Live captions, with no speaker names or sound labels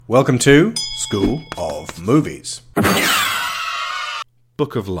Welcome to School of Movies.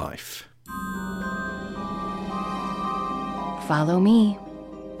 Book of Life. Follow me.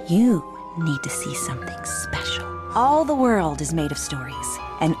 You need to see something special. All the world is made of stories,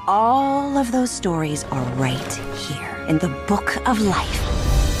 and all of those stories are right here in the Book of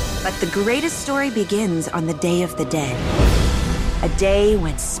Life. But the greatest story begins on the Day of the Dead. A day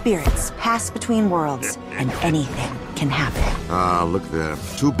when spirits pass between worlds and anything can happen. Ah, look there.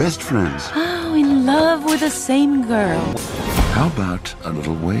 Two best friends. Oh, in love with the same girl. How about a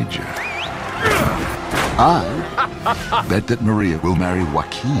little wager? I bet that Maria will marry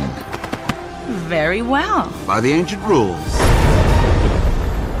Joaquin. Very well. By the ancient rules.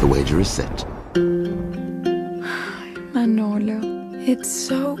 The wager is set. Manolo, it's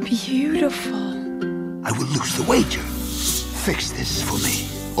so beautiful. I will lose the wager. Fix this for me,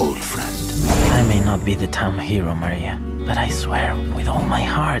 old friend. I may not be the town hero, Maria, but I swear with all my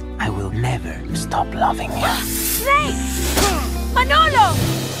heart I will never stop loving you. Snake! Manolo!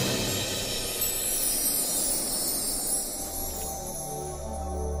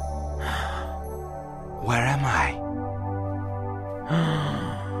 Where am I?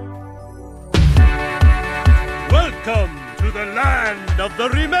 Welcome to the land of the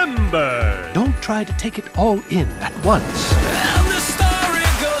remembered. Don't try to take it all in at once. And the story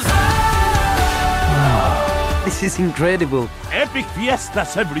goes on. This is incredible. Epic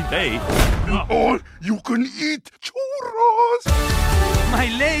fiestas every day. All you can eat churros. My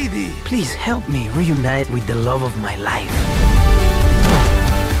lady! Please help me reunite with the love of my life.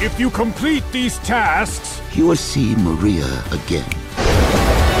 If you complete these tasks, You will see Maria again.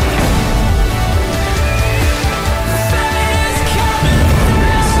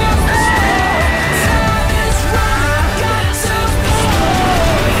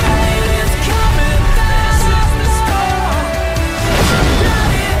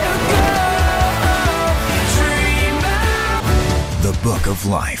 Book of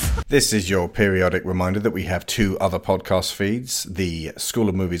Life. This is your periodic reminder that we have two other podcast feeds, the School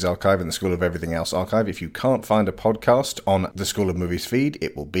of Movies archive and the School of Everything Else archive. If you can't find a podcast on the School of Movies feed,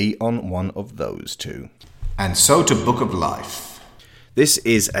 it will be on one of those two. And so to Book of Life. This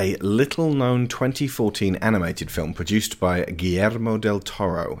is a little-known 2014 animated film produced by Guillermo del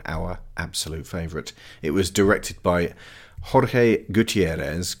Toro, our absolute favourite. It was directed by Jorge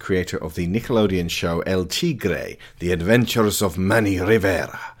Gutierrez, creator of the Nickelodeon show El Tigre, The Adventures of Manny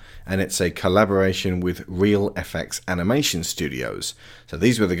Rivera, and it's a collaboration with Real FX Animation Studios. So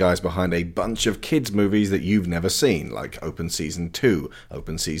these were the guys behind a bunch of kids' movies that you've never seen, like Open Season 2,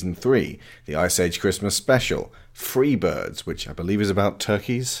 Open Season 3, The Ice Age Christmas Special, Freebirds, which I believe is about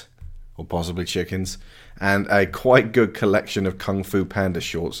turkeys, or possibly chickens, and a quite good collection of Kung Fu Panda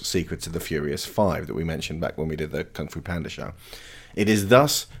shorts, Secrets of the Furious 5, that we mentioned back when we did the Kung Fu Panda show. It is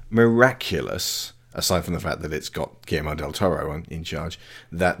thus miraculous, aside from the fact that it's got Guillermo del Toro in charge,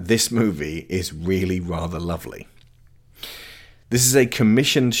 that this movie is really rather lovely. This is a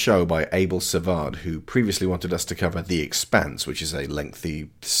commissioned show by Abel Savard, who previously wanted us to cover The Expanse, which is a lengthy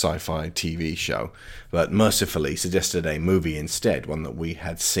sci-fi TV show, but mercifully suggested a movie instead, one that we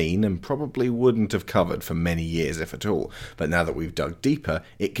had seen and probably wouldn't have covered for many years, if at all. But now that we've dug deeper,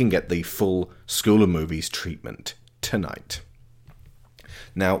 it can get the full School of Movies treatment tonight.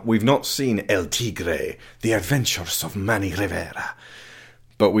 Now, we've not seen El Tigre, The Adventures of Manny Rivera,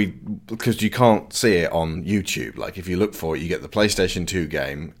 but because you can't see it on YouTube. Like, if you look for it, you get the PlayStation 2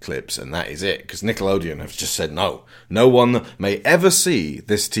 game clips, and that is it. Because Nickelodeon have just said no one may ever see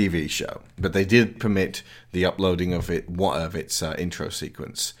this TV show. But they did permit the uploading of its intro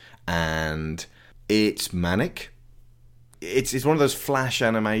sequence, and it's manic. It's one of those flash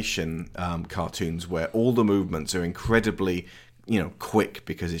animation cartoons where all the movements are incredibly, quick,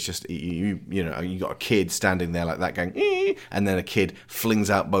 because it's just, you got a kid standing there like that going, ee! And then a kid flings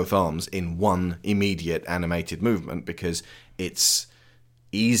out both arms in one immediate animated movement, because it's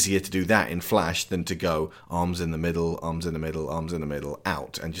easier to do that in Flash than to go arms in the middle, arms in the middle, arms in the middle,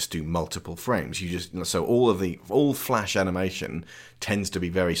 out, and just do multiple frames. So all Flash animation tends to be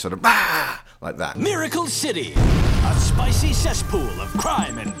very sort of like that. Miracle City, a spicy cesspool of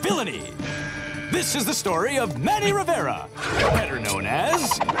crime and villainy. This is the story of Manny Rivera, better known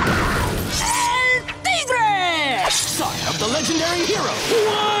as El Tigre, son of the legendary hero,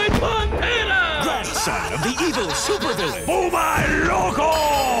 White Pantera, grandson of the evil supervillain, Buma Loco.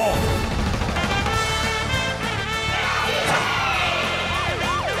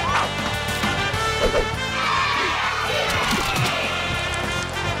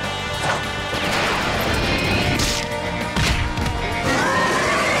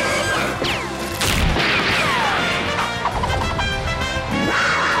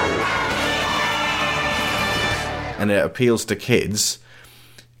 and it appeals to kids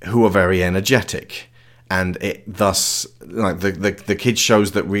who are very energetic. And it thus, like the kids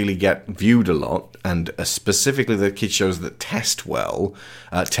shows that really get viewed a lot, and specifically the kids shows that test well,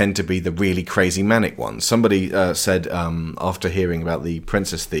 tend to be the really crazy manic ones. Somebody said after hearing about the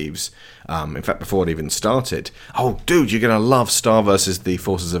Princess Thieves, in fact before it even started, "Oh, dude, you're gonna love Star versus the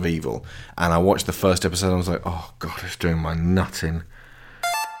Forces of Evil." And I watched the first episode, and I was like, "Oh God, it's doing my nutting."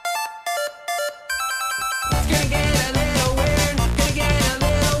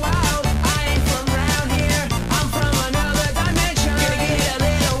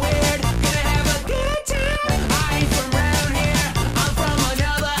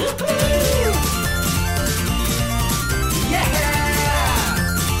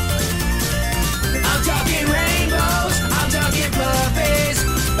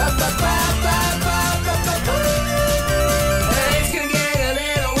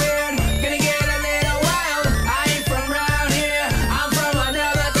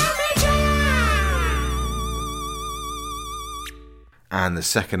 And the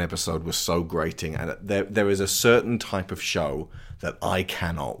second episode was so grating, and there is a certain type of show that I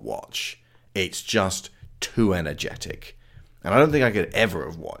cannot watch. It's just too energetic. And I don't think I could ever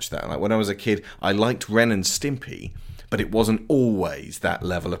have watched that. Like when I was a kid, I liked Ren and Stimpy, but it wasn't always that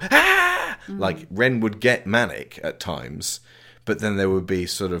level of ah! Like Ren would get manic at times, but then there would be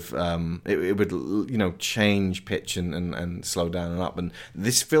sort of it would, you know, change pitch and slow down and up. And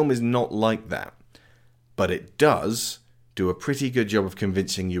this film is not like that, but it does do a pretty good job of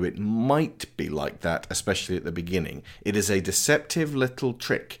convincing you it might be like that, especially at the beginning. It is a deceptive little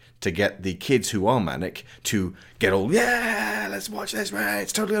trick to get the kids who are manic to get all, yeah, let's watch this, right,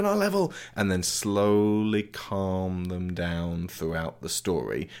 it's totally on our level, and then slowly calm them down throughout the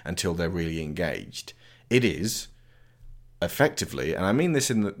story until they're really engaged. It is, effectively, and I mean this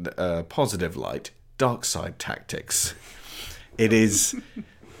in the positive light, dark side tactics. It is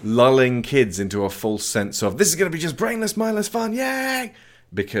lulling kids into a false sense of, this is going to be just brainless, mindless fun, yay!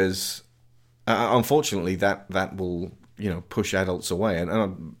 Because, unfortunately, that will, you know, push adults away.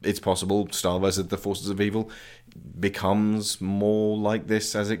 And it's possible Star vs. the Forces of Evil becomes more like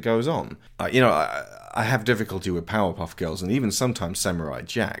this as it goes on. You know, I have difficulty with Powerpuff Girls and even sometimes Samurai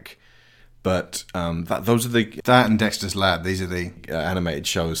Jack. But those are that and Dexter's Lab. These are the animated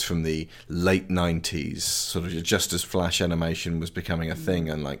shows from the late 90s, sort of just as Flash animation was becoming a thing.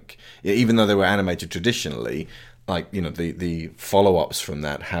 And like, even though they were animated traditionally, like, you know, the follow-ups from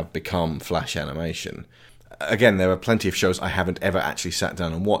that have become Flash animation. Again, there are plenty of shows I haven't ever actually sat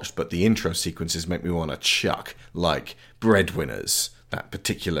down and watched, but the intro sequences make me want to chuck, like Breadwinners, that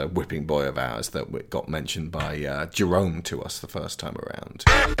particular whipping boy of ours that got mentioned by Jerome to us the first time around.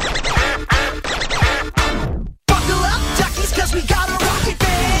 Buckle up, duckies, cause we got a rocket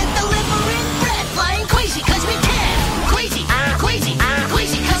band. Delivering bread, flying crazy cause we can. Crazy, crazy,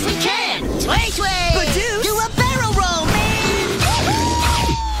 crazy cause we can. Sway, sway, Badoo, do a barrel roll, man.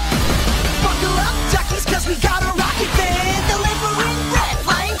 Buckle up, duckies, cause we got a rocket band. Delivering bread,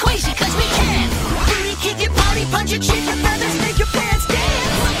 flying crazy cause we can. Booty kick it, party punch it, shake your feathers, make your pants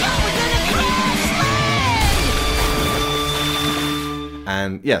dance. Look out, we're gonna crash land.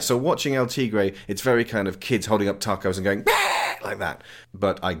 And yeah, so watching El Tigre, it's very kind of kids holding up tacos and going bah! Like that.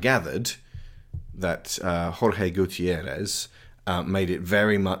 But I gathered that Jorge Gutierrez made it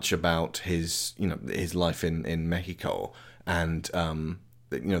very much about his, you know, his life in Mexico, and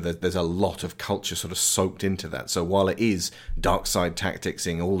you know, there's a lot of culture sort of soaked into that. So while it is dark side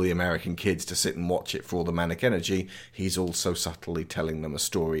tacticsing all the American kids to sit and watch it for all the manic energy, he's also subtly telling them a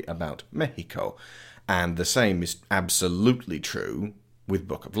story about Mexico. And the same is absolutely true with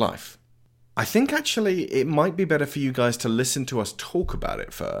Book of Life. I think actually it might be better for you guys to listen to us talk about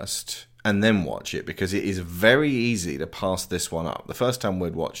it first and then watch it, because it is very easy to pass this one up. The first time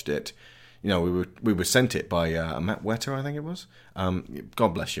we'd watched it, you know, we were sent it by Matt Wetter, I think it was. God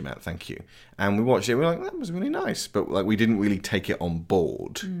bless you, Matt, thank you. And we watched it, we were like, that was really nice, but like we didn't really take it on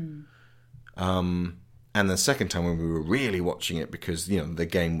board. And the second time when we were really watching it, because, you know, the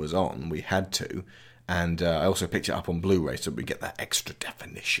game was on, we had to. And I also picked it up on Blu-ray so we get that extra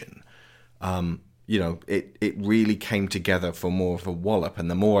definition. You know, it really came together for more of a wallop.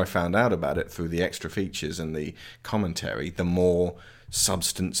 And the more I found out about it through the extra features and the commentary, the more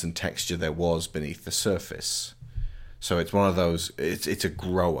substance and texture there was beneath the surface. So it's one of those, it's a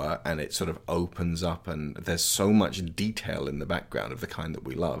grower, and it sort of opens up, and there's so much detail in the background of the kind that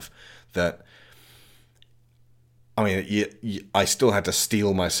we love that, I mean, I still had to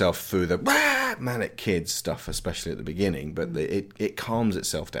steel myself through the manic kids stuff, especially at the beginning, but it calms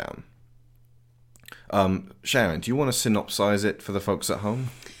itself down. Sharon, do you want to synopsize it for the folks at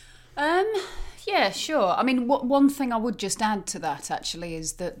home? Yeah, Yeah, sure. I mean, one thing I would just add to that, actually,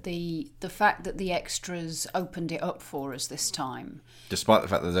 is that the fact that the extras opened it up for us this time. Despite the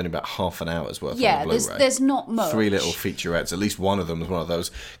fact that there's only about half an hour's worth on the Blu-ray. There's not much. 3 little featurettes. At least one of them was one of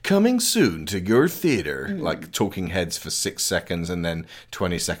those, coming soon to your theatre, like talking heads for 6 seconds and then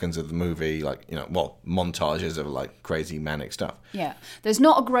 20 seconds of the movie, like, montages of, like, crazy manic stuff. Yeah. There's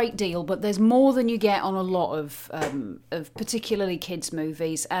not a great deal, but there's more than you get on a lot of particularly kids'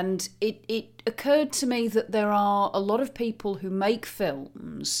 movies. And it occurred to me that there are a lot of people who make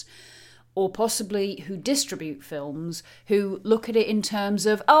films, or possibly who distribute films, who look at it in terms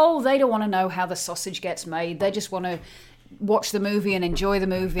of, they don't want to know how the sausage gets made. They just want to watch the movie and enjoy the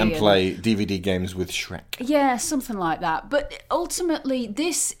movie. And play DVD games with Shrek. Yeah, something like that. But ultimately,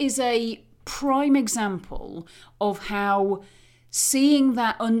 this is a prime example of how seeing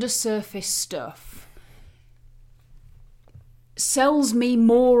that undersurface stuff sells me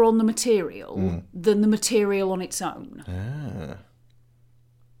more on the material than the material on its own. Ah.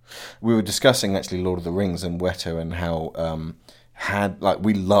 We were discussing actually Lord of the Rings and Weta and how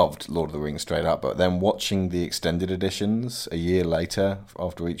we loved Lord of the Rings straight up, but then watching the extended editions a year later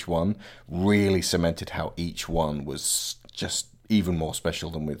after each one really cemented how each one was just even more special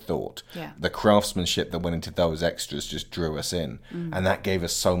than we'd thought. Yeah. The craftsmanship that went into those extras just drew us in, and that gave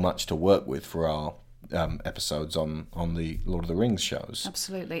us so much to work with for our episodes on the Lord of the Rings shows.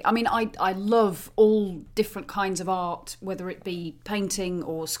 Absolutely. I mean, I love all different kinds of art, whether it be painting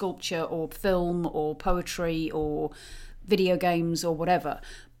or sculpture or film or poetry or video games or whatever.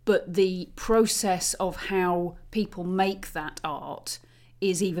 But the process of how people make that art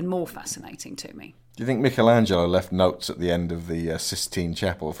is even more fascinating to me. Do you think Michelangelo left notes at the end of the Sistine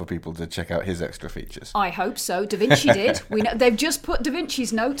Chapel for people to check out his extra features? I hope so. Da Vinci did. They've just put Da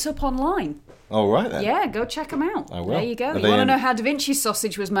Vinci's notes up online. Oh, right then. Yeah, go check them out. I will. There you go. You want to know how Da Vinci's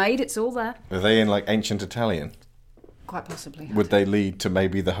sausage was made? It's all there. Are they in like ancient Italian? Quite possibly. Would they lead to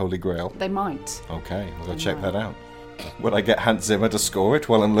maybe the Holy Grail? They might. Okay, I'll go check that out. Would I get Hans Zimmer to score it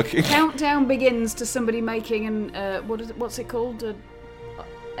while I'm looking? Countdown begins to somebody making an what's it called? An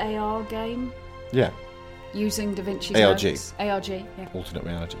AR game? Yeah. Using Da Vinci's ARG. notes. ARG, yeah. Alternate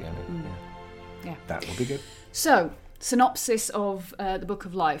reality game. Yeah. That would be good. So, synopsis of the Book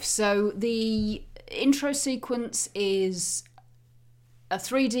of Life. So, the intro sequence is a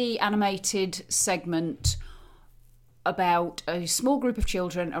 3D animated segment about a small group of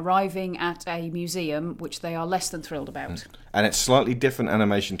children arriving at a museum, which they are less than thrilled about. And it's slightly different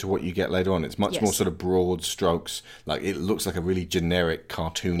animation to what you get later on. It's much more sort of broad strokes. Like, it looks like a really generic,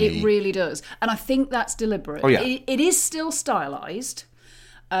 cartoony... It really does. And I think that's deliberate. Oh, yeah. It is still stylised.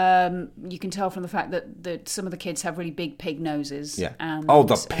 You can tell from the fact that some of the kids have really big pig noses. Yeah. And,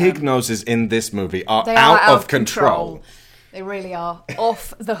 the pig noses in this movie are they out are of control. They really are.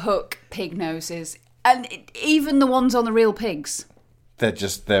 Off the hook pig noses. And even the ones on the real pigs. They're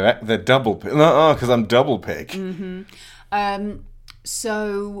double pig. No, because I'm double pig. Mm-hmm.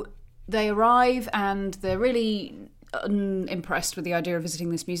 So they arrive and they're really unimpressed with the idea of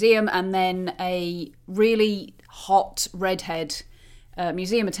visiting this museum. And then a really hot redhead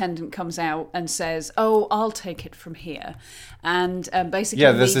museum attendant comes out and says, I'll take it from here. And basically...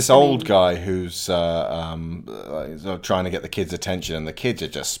 Yeah, there's this old guy who's trying to get the kids' attention, and the kids are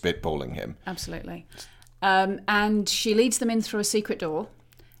just spitballing him. Absolutely. And she leads them in through a secret door.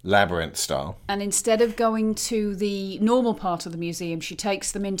 Labyrinth style. And instead of going to the normal part of the museum, she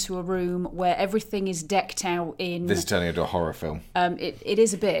takes them into a room where everything is decked out in... This is turning into a horror film. It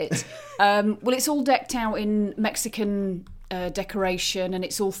is a bit. Well, it's all decked out in Mexican... decoration, and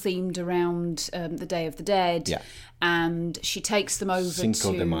it's all themed around the Day of the Dead. Yeah. And she takes them over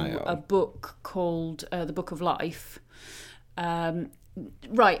Cinco de Mayo. A book called The Book of Life.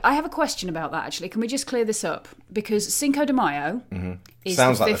 Right, I have a question about that, actually. Can we just clear this up? Because Cinco de Mayo is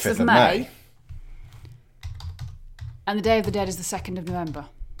Sounds the like 5th the 5th of of May, May. And the Day of the Dead is the 2nd of November.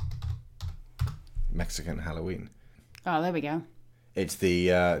 Mexican Halloween. Oh, there we go. It's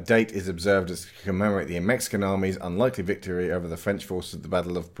the date is observed as to commemorate the Mexican army's unlikely victory over the French forces at the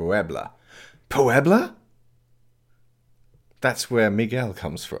Battle of Puebla. Puebla? That's where Miguel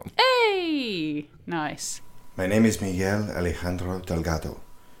comes from. Hey! Nice. My name is Miguel Alejandro Delgado,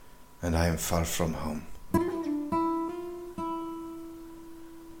 and I am far from home.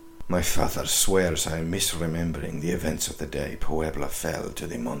 My father swears I am misremembering the events of the day Puebla fell to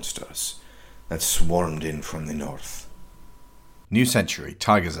the monsters that swarmed in from the north. New Century,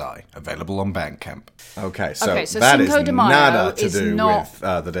 Tiger's Eye, available on Bandcamp. Okay, so that Cinco is de Mayo nada to is do not... with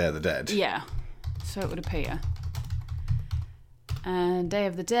the Day of the Dead. Yeah, so it would appear. And Day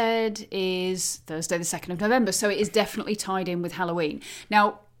of the Dead is Thursday the 2nd of November, so it is definitely tied in with Halloween.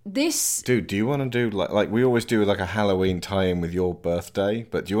 Now, this... Dude, do you want to do, like we always do, like a Halloween tie-in with your birthday,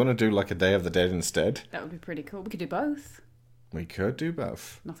 but do you want to do, like, a Day of the Dead instead? That would be pretty cool. We could do both. We could do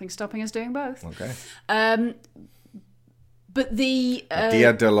both. Nothing's stopping us doing both. Okay. But the...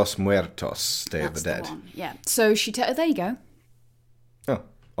 Dia de los Muertos, Day of the Dead. One. Yeah. So there you go. Oh.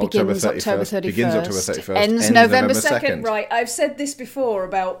 Begins October 31st. Begins October 31st. Ends November 2nd. Right, I've said this before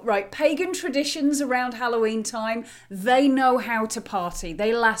about, pagan traditions around Halloween time, they know how to party.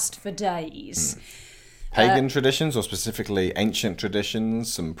 They last for days. Pagan traditions, or specifically ancient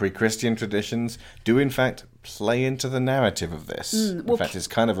traditions, some pre-Christian traditions, do in fact play into the narrative of this. In fact, it's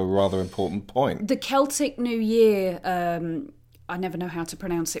kind of a rather important point. The Celtic New Year, I never know how to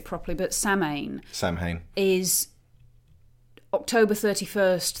pronounce it properly, but Samhain. Is October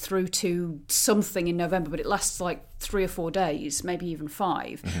 31st through to something in November, but it lasts like 3 or 4 days, maybe even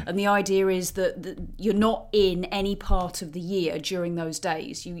 5. Mm-hmm. And the idea is that you're not in any part of the year during those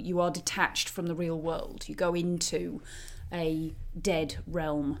days. You are detached from the real world. You go into a dead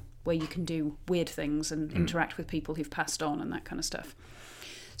realm where you can do weird things and interact with people who've passed on and that kind of stuff.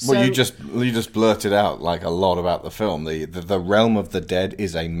 So, well, you just blurted out like a lot about the film. The realm of the dead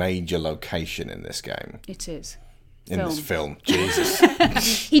is a major location in this game. It is. This film, Jesus.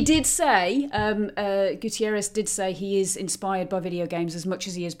 He did say, Gutierrez did say he is inspired by video games as much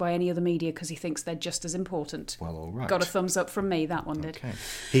as he is by any other media because he thinks they're just as important. Well, all right. Got a thumbs up from me, that one did. Okay.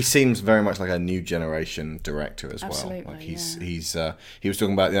 He seems very much like a new generation director as Absolutely, well. Like he was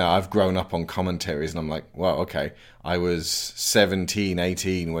talking about, I've grown up on commentaries, and I'm like, well, okay, I was 17,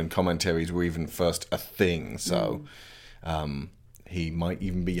 18 when commentaries were even first a thing, so he might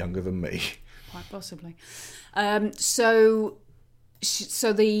even be younger than me. Quite possibly. So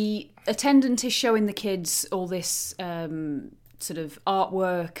the attendant is showing the kids all this sort of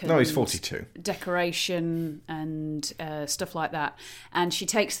artwork and he's 42. Decoration and stuff like that. And she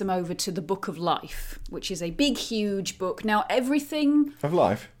takes them over to the Book of Life, which is a big, huge book. Now, everything... Of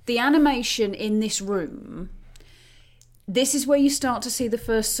life? The animation in this room, this is where you start to see the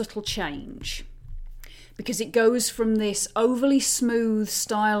first subtle change. Because it goes from this overly smooth,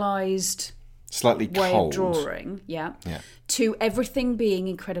 stylised... slightly way cold of drawing, to everything being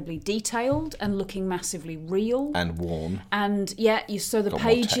incredibly detailed and looking massively real and worn. And so the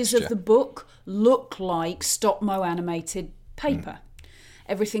pages of the book look like stop-mo animated paper.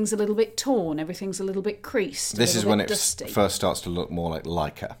 Everything's a little bit torn, everything's a little bit creased. This is when it dusty. First starts to look more like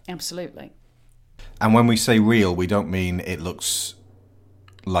LAIKA. Absolutely. And when we say real, we don't mean it looks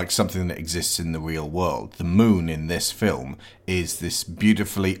like something that exists in the real world. The moon in this film is this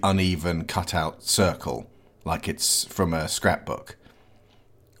beautifully uneven cut-out circle, like it's from a scrapbook.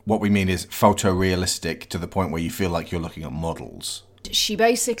 What we mean is photorealistic to the point where you feel like you're looking at models. She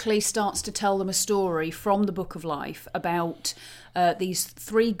basically starts to tell them a story from the Book of Life about these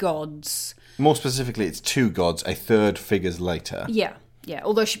 3 gods. More specifically, it's 2 gods, a third figures later. Yeah,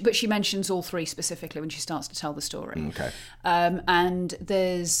 although she mentions all 3 specifically when she starts to tell the story. Okay. And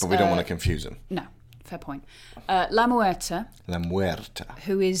there's... But we don't want to confuse them. No, fair point. La Muerta.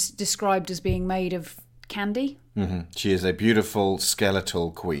 Who is described as being made of candy. Mm-hmm. She is a beautiful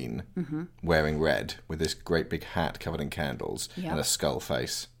skeletal queen wearing red with this great big hat covered in candles and a skull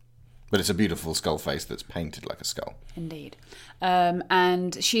face. But it's a beautiful skull face that's painted like a skull. Indeed.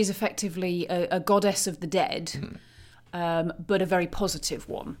 And she's effectively a goddess of the dead. But a very positive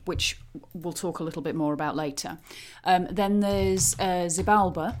one, which we'll talk a little bit more about later. Then there's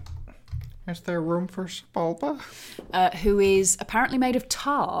Xibalba. Is there room for Xibalba? Who is apparently made of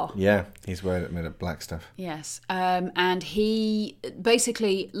tar. Yeah, he's made of black stuff. Yes. And he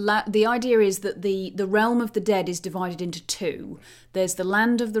basically, the idea is that the realm of the dead is divided into 2. There's the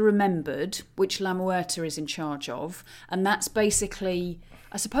land of the remembered, which La Muerta is in charge of. And that's basically,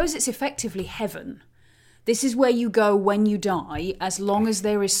 I suppose it's effectively heaven. This is where you go when you die, as long as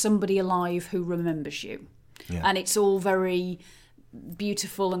there is somebody alive who remembers you. Yeah. And it's all very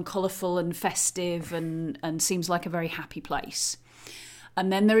beautiful and colourful and festive and seems like a very happy place.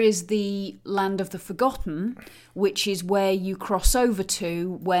 And then there is the Land of the Forgotten, which is where you cross over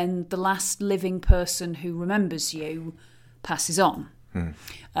to when the last living person who remembers you passes on.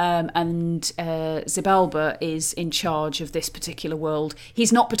 And Xibalba is in charge of this particular world.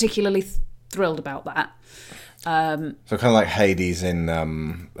 He's not particularly thrilled about that. So kind of like Hades in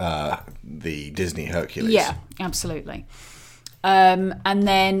the Disney Hercules. Yeah, absolutely. And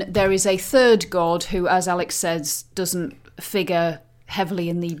then there is a third god who, as Alex says, doesn't figure heavily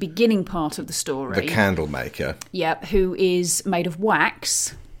in the beginning part of the story. The candle maker. Yeah, who is made of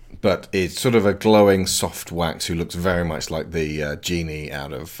wax. But it's sort of a glowing soft wax who looks very much like the genie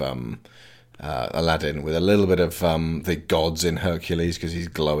out of Aladdin, with a little bit of the gods in Hercules because he's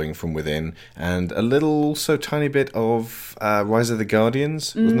glowing from within, and a little also tiny bit of Rise of the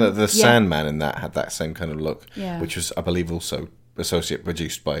Guardians. Wasn't there? The Sandman in that had that same kind of look, which was, I believe, also associate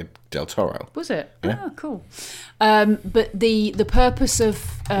produced by Del Toro. Was it? Yeah. Oh, cool. But the purpose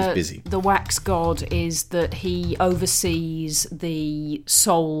of the wax god is that he oversees the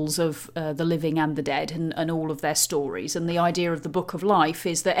souls of the living and the dead and all of their stories. And the idea of the Book of Life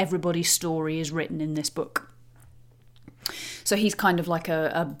is that everybody's story is written in this book. So he's kind of like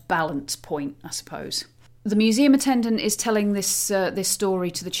a balance point, I suppose. The museum attendant is telling this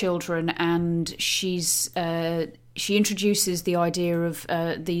story to the children, and she introduces the idea of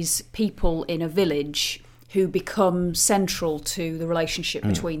these people in a village who become central to the relationship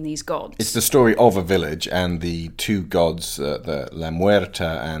between these gods. It's the story of a village, and the two gods, the La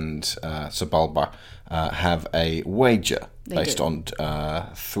Muerta and Xibalba, have a wager based on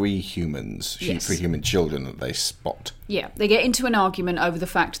three human children that they spot. Yeah, they get into an argument over the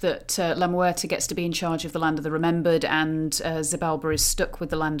fact that La Muerta gets to be in charge of the land of the remembered, and Xibalba is stuck with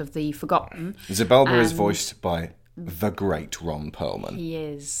the land of the forgotten. Xibalba is voiced by the great Ron Perlman. He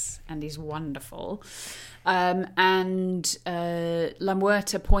is, and he's wonderful. And La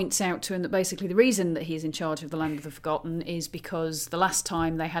Muerta points out to him that basically the reason that he's in charge of the land of the forgotten is because the last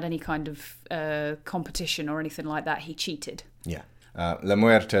time they had any kind of competition or anything like that, he cheated. Yeah. La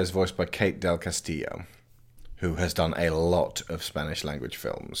Muerta is voiced by Kate Del Castillo, who has done a lot of Spanish language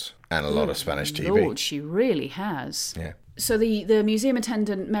films and a lot of Spanish TV. Lord, she really has. Yeah. So the museum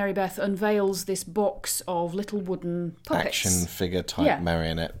attendant, Mary Beth, unveils this box of little wooden puppets. Action figure type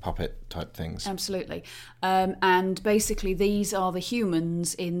marionette puppet type things. Absolutely. And basically these are the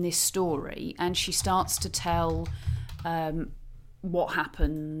humans in this story, and she starts to tell what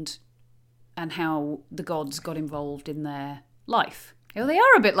happened and how the gods got involved in their life. Oh, they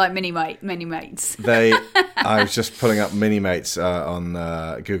are a bit like Mini-Mates. I was just pulling up Mini-Mates on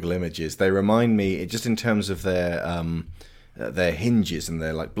Google Images. They remind me, just in terms of their hinges and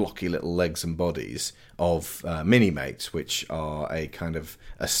their like blocky little legs and bodies, of Mini-Mates, which are a kind of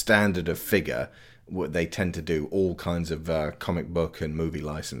a standard of figure. They tend to do all kinds of comic book and movie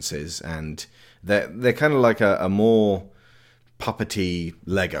licenses, and they're kind of like a more puppety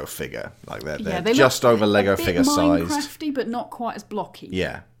Lego figure, like that. They're just over Lego figure sized. Minecrafty, but not quite as blocky.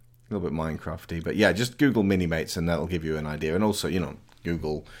 Yeah, a little bit Minecrafty, but yeah, just Google Mini-Mates and that'll give you an idea. And also,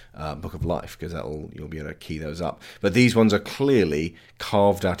 Google Book of Life, because you'll be able to key those up. But these ones are clearly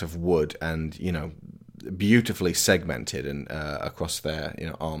carved out of wood and beautifully segmented and across their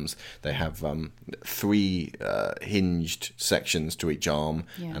arms. They have three hinged sections to each arm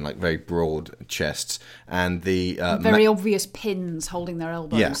and like very broad chests, and the very obvious pins holding their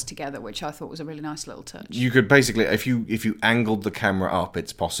elbows together, which I thought was a really nice little touch. You could basically, if you angled the camera up,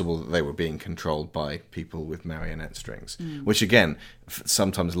 it's possible that they were being controlled by people with marionette strings, which again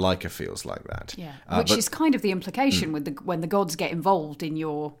sometimes LAIKA feels like that. Yeah, which is kind of the implication with when the gods get involved in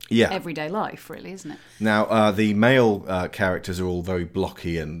your everyday life, really, isn't it? Now, the male characters are all very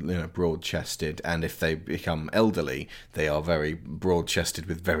blocky and broad-chested, and if they become elderly, they are very broad-chested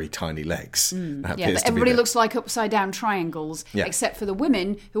with very tiny legs. But everybody looks like upside-down triangles, except for the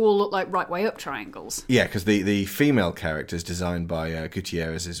women, who all look like right-way-up triangles. Yeah, because the female characters designed by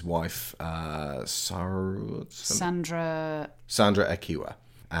Gutierrez's wife, Sandra Ekiwa.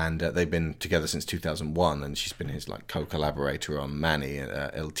 And they've been together since 2001, and she's been his co-collaborator on Manny,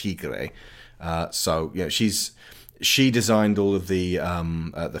 El Tigre. So she designed all of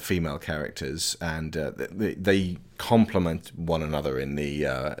the female characters, and they complement one another in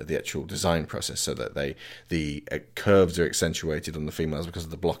the actual design process, so that the curves are accentuated on the females because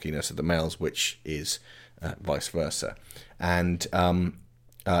of the blockiness of the males, which is vice versa. And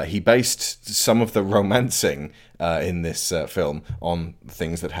he based some of the romancing in this film on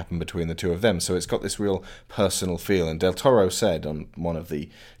things that happened between the two of them. So it's got this real personal feel. And Del Toro said on one of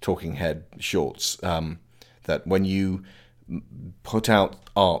the Talking Head shorts that when you put out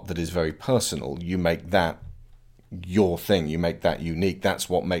art that is very personal, you make that your thing, you make that unique. That's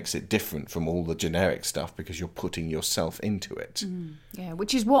what makes it different from all the generic stuff, because you're putting yourself into it. Yeah,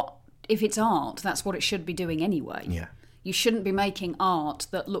 which is what, if it's art, that's what it should be doing anyway. Yeah. You shouldn't be making art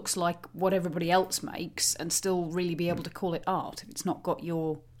that looks like what everybody else makes and still really be able to call it art if it's not got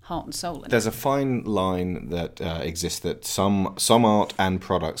your heart and soul in it. There's a fine line that exists that some art and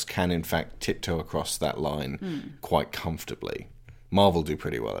products can in fact tiptoe across that line quite comfortably. Marvel do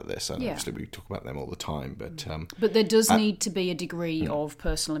pretty well at this, and obviously we talk about them all the time. But there does need to be a degree of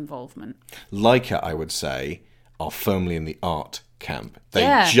personal involvement. LAIKA, I would say, are firmly in the art camp.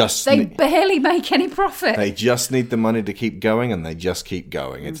 They barely make any profit. They just need the money to keep going, and they just keep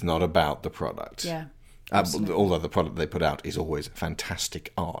going. It's not about the product. Yeah. Although the product they put out is always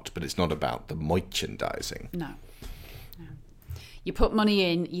fantastic art, but it's not about the merchandising. No. You put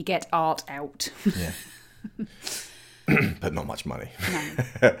money in, you get art out. Yeah. But not much money.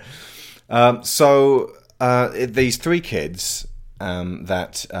 No. So these three kids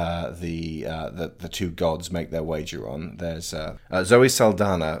that the two gods make their wager on. There's Zoe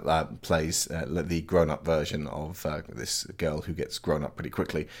Saldana plays the grown-up version of this girl who gets grown up pretty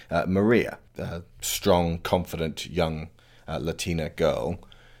quickly. Maria, a strong, confident, young Latina girl,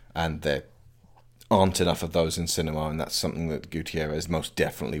 and there aren't enough of those in cinema, and that's something that Gutierrez most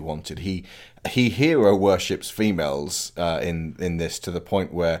definitely wanted. He hero worships females in this to the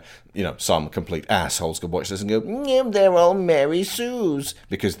point where, you know, some complete assholes could watch this and go, they're all Mary Sue's,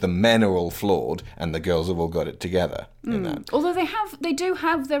 because the men are all flawed and the girls have all got it together in that. Although they do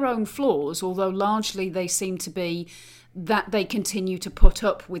have their own flaws, although largely they seem to be that they continue to put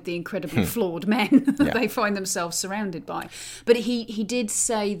up with the incredibly flawed men that they find themselves surrounded by. But he did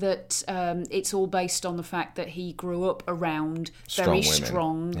say that it's all based on the fact that he grew up around very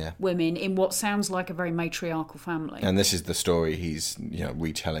strong women in what sounds like a very matriarchal family. And this is the story he's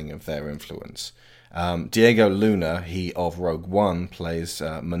retelling of their influence. Diego Luna, he of Rogue One, plays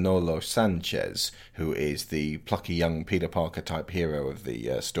Manolo Sanchez, who is the plucky young Peter Parker type hero of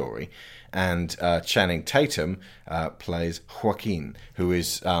the story. And Channing Tatum plays Joaquin, who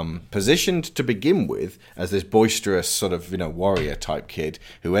is positioned to begin with as this boisterous sort of warrior type kid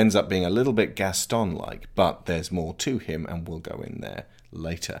who ends up being a little bit Gaston-like, but there's more to him, and we'll go in there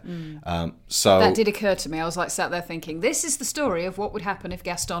later. So that did occur to me. I was like sat there thinking, this is the story of what would happen if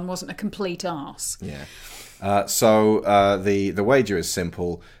Gaston wasn't a complete arse. Yeah. So the wager is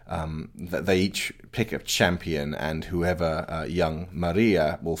simple. That they each pick a champion, and whoever young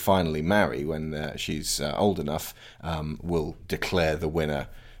Maria will finally marry when she's old enough will declare the winner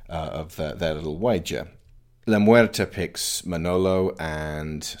of their little wager. La Muerta picks Manolo,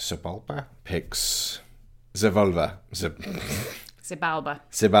 and Xibalba picks Xibalba.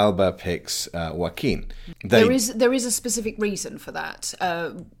 Xibalba picks Joaquin. There is a specific reason for that.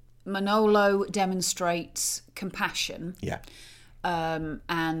 Manolo demonstrates compassion. Yeah.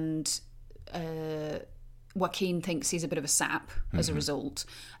 And Joaquin thinks he's a bit of a sap as a result.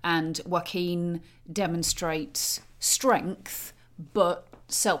 And Joaquin demonstrates strength, but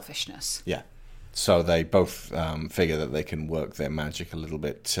selfishness. Yeah. So they both figure that they can work their magic a little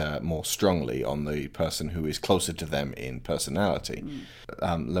bit more strongly on the person who is closer to them in personality.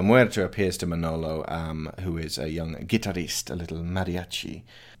 La Muerta appears to Manolo, who is a young guitarist, a little mariachi,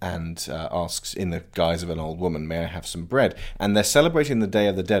 and asks in the guise of an old woman, may I have some bread? And they're celebrating the Day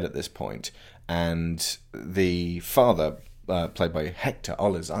of the Dead at this point, and the father, played by Hector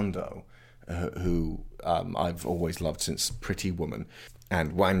Elizondo, who I've always loved since Pretty Woman,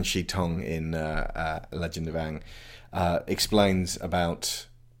 and Wan Shi Tong in Legend of Aang, explains about,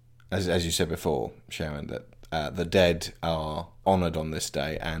 as you said before, Sharon, that the dead are honoured on this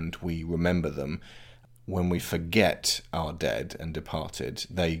day, and we remember them. When we forget our dead and departed,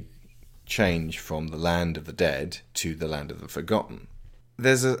 they change from the land of the dead to the land of the forgotten.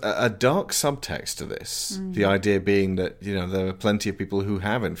 There's a dark subtext to this, the idea being that, there are plenty of people who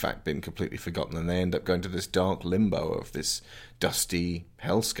have in fact been completely forgotten, and they end up going to this dark limbo of this dusty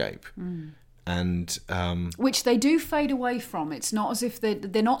hellscape. And which they do fade away from. It's not as if they're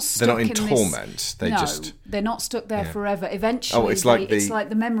not stuck. They're not in torment. They're not stuck there forever. Eventually, it's like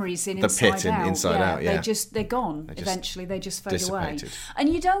the memories in Inside pit in Out. Inside Out. Yeah, they're gone. Eventually, they just fade away.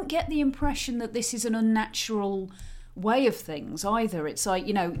 And you don't get the impression that this is an unnatural way of things either. It's like,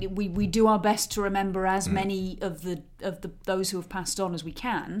 we do our best to remember as many of the those who have passed on as we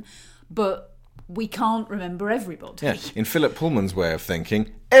can, but we can't remember everybody. Yeah, in Philip Pullman's way of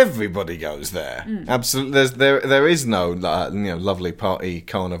thinking, everybody goes there. Absolutely, there is no lovely party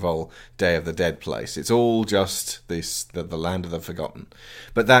carnival Day of the Dead place. It's all just the land of the forgotten.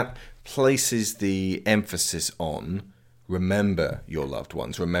 But that places the emphasis on remember your loved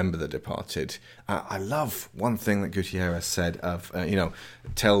ones, remember the departed. I love one thing that Gutierrez said of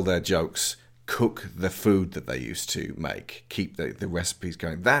tell their jokes, cook the food that they used to make, keep the recipes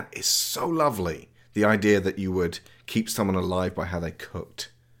going. That is so lovely. The idea that you would keep someone alive by how they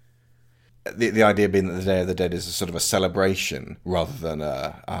cooked. The idea being that the Day of the Dead is a sort of a celebration rather than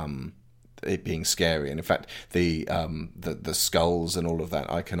it being scary. And in fact, the skulls and all of that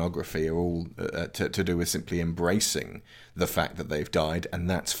iconography are all to do with simply embracing the fact that they've died, and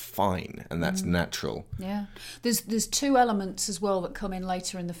that's fine and that's natural. Yeah, there's two elements as well that come in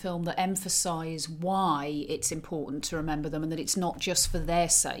later in the film that emphasise why it's important to remember them, and that it's not just for their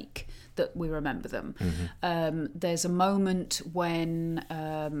sake that we remember them. There's a moment when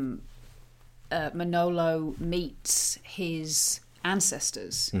Manolo meets his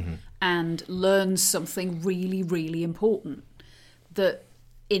ancestors and learns something really, really important that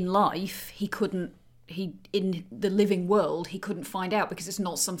in life in the living world he couldn't find out because it's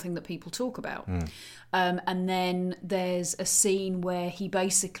not something that people talk about. And then there's a scene where he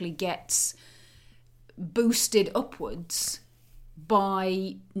basically gets boosted upwards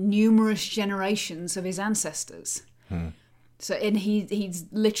by numerous generations of his ancestors. So, and he's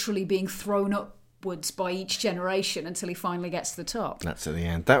literally being thrown upwards by each generation until he finally gets to the top. That's at the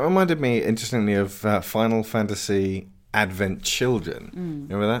end. That reminded me, interestingly, of Final Fantasy Advent Children.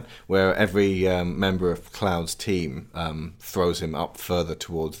 Remember that? Where every member of Cloud's team throws him up further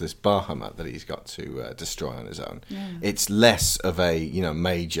towards this Bahamut that he's got to destroy on his own. It's less of a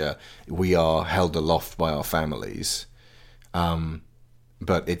major, we are held aloft by our families.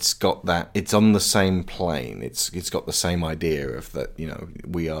 But it's got that, it's on the same plane. It's got the same idea of that,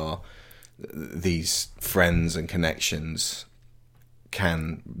 we are, these friends and connections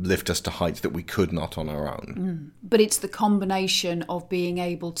can lift us to heights that we could not on our own. But it's the combination of being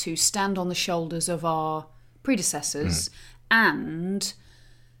able to stand on the shoulders of our predecessors and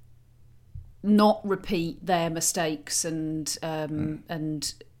not repeat their mistakes and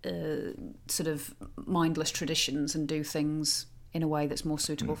sort of mindless traditions and do things in a way that's more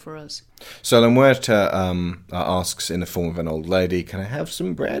suitable for us. So Lamuerta asks in the form of an old lady, can I have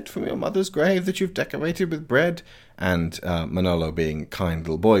some bread from your mother's grave that you've decorated with bread? And Manolo, being a kind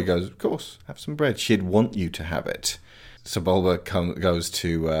little boy, goes, of course, have some bread. She'd want you to have it. So Bulba goes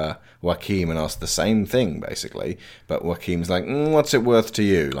to Joaquim and asks the same thing, basically. But Joaquim's like, what's it worth to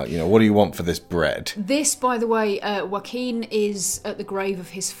you? Like, what do you want for this bread? This, by the way, Joaquin is at the grave of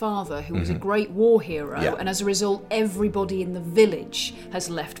his father, who was a great war hero. Yeah. And as a result, everybody in the village has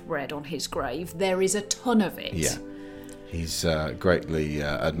left bread on his grave. There is a ton of it. Yeah. He's greatly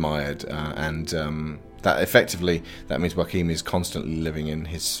admired and... that means Joaquim is constantly living in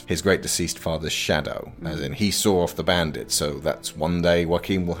his great deceased father's shadow, as in he saw off the bandits, so that's one day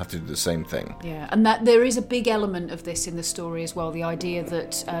Joaquim will have to do the same thing. Yeah, and that there is a big element of this in the story as well, the idea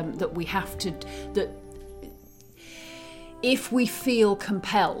that that we have to, that if we feel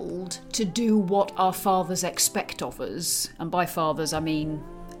compelled to do what our fathers expect of us, and by fathers I mean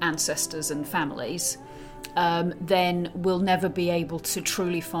ancestors and families, then we'll never be able to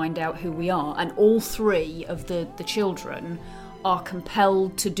truly find out who we are. And all three of the children are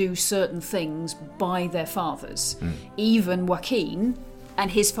compelled to do certain things by their fathers. Even Joaquin, and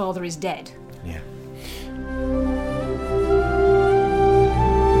his father is dead. Yeah.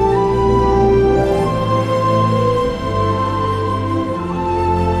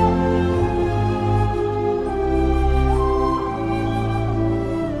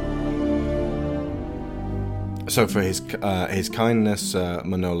 So for his kindness,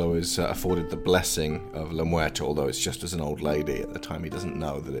 Manolo is afforded the blessing of La Muerta, although it's just as an old lady. At the time, he doesn't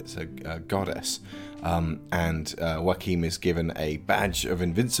know that it's a goddess. And Joaquim is given a badge of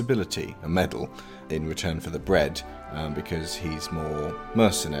invincibility, a medal, in return for the bread, because he's more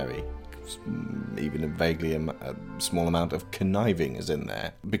mercenary. Even vaguely a small amount of conniving is in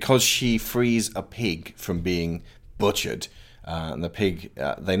there. Because she frees a pig from being butchered, and the pig,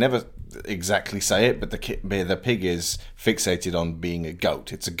 they never exactly say it, but the pig is fixated on being a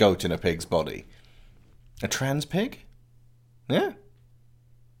goat. It's a goat in a pig's body. A trans pig? Yeah.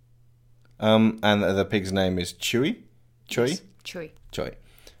 And the pig's name is Chewy? Yes, Chewy.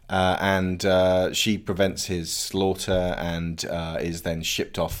 And she prevents his slaughter and is then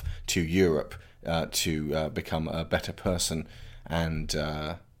shipped off to Europe to become a better person. And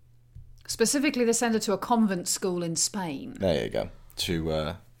specifically, they send her to a convent school in Spain. There you go.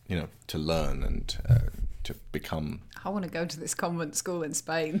 To learn and to become... I want to go to this convent school in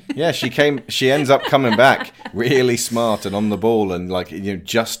Spain. Yeah, she ends up coming back really smart and on the ball and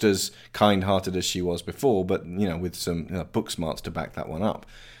just as kind-hearted as she was before, but with some book smarts to back that one up.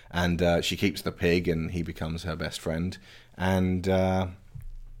 And she keeps the pig and he becomes her best friend. And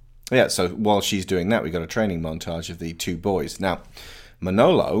so while she's doing that, we got a training montage of the two boys. Now,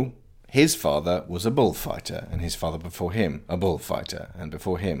 Manolo... his father was a bullfighter, and his father before him a bullfighter, and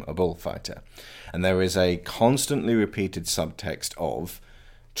before him a bullfighter. And there is a constantly repeated subtext of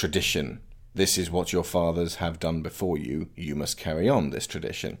tradition this is what your fathers have done before you. You must carry on this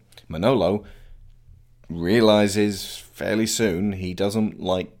tradition. Manolo realizes fairly soon he doesn't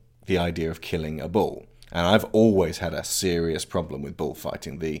like the idea of killing a bull. And I've always had a serious problem with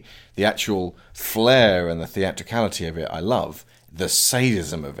bullfighting. The actual flair and the theatricality of it, I love. The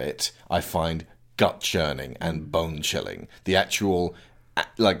sadism of it, I find gut-churning and bone-chilling. The actual,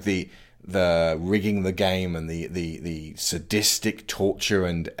 like the rigging the game and the sadistic torture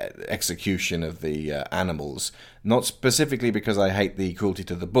and execution of the animals. Not specifically because I hate the cruelty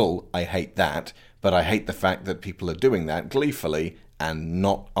to the bull, I hate that, but I hate the fact that people are doing that gleefully and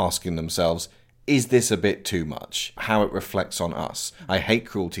not asking themselves, is this a bit too much? How it reflects on us. I hate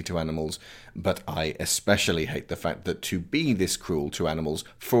cruelty to animals, but I especially hate the fact that to be this cruel to animals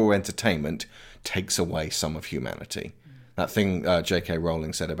for entertainment takes away some of humanity. That thing J.K.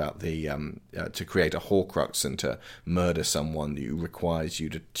 Rowling said about the to create a Horcrux and to murder someone requires you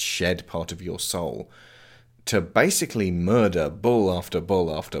to shed part of your soul. To basically murder bull after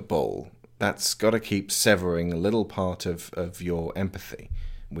bull after bull, that's got to keep severing a little part of your empathy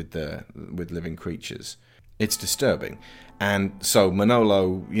with living creatures. It's disturbing. And so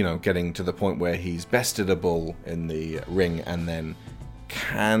Manolo, getting to the point where he's bested a bull in the ring and then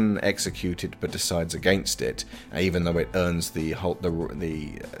can execute it but decides against it, even though it earns the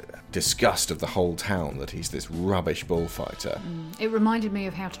disgust of the whole town that he's this rubbish bullfighter. It reminded me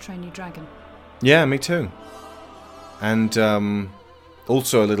of How to Train Your Dragon. Yeah, me too. And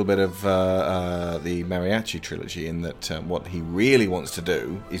also a little bit of the Mariachi trilogy, in that what he really wants to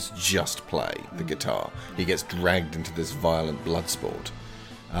do is just play the guitar. He gets dragged into this violent blood sport.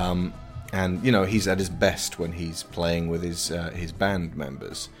 And, he's at his best when he's playing with his band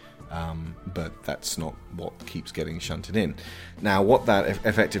members. But that's not what keeps getting shunted in. Now, what that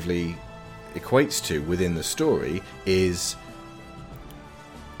effectively equates to within the story is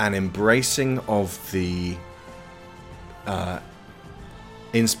an embracing of the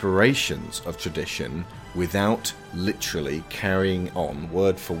inspirations of tradition without literally carrying on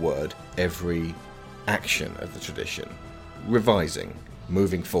word for word every action of the tradition. Revising,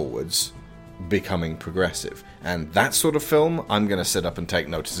 moving forwards, becoming progressive. And that sort of film, I'm going to sit up and take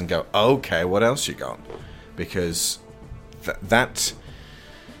notice and go, okay, what else you got? Because that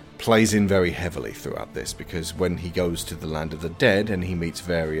plays in very heavily throughout this, because when he goes to the land of the dead and he meets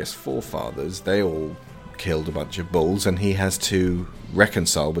various forefathers, they all killed a bunch of bulls, and he has to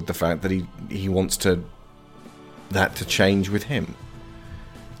reconcile with the fact that he wants that to change with him,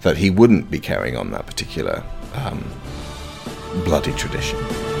 that he wouldn't be carrying on that particular bloody tradition.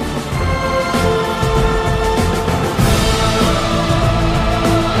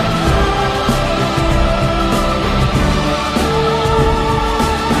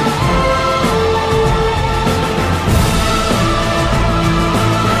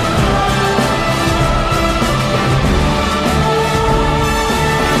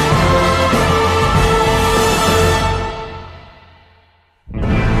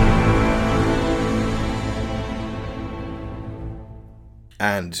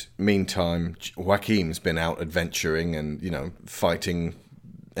 And meantime, Joaquim's been out adventuring and, fighting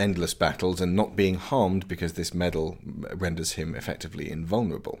endless battles and not being harmed because this medal renders him effectively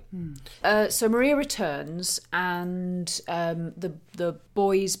invulnerable. So Maria returns, and the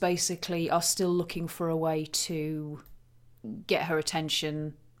boys basically are still looking for a way to get her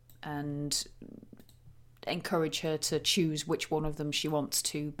attention and encourage her to choose which one of them she wants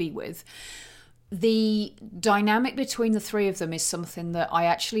to be with. The dynamic between the three of them is something that I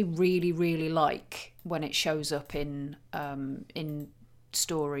actually really, really like when it shows up in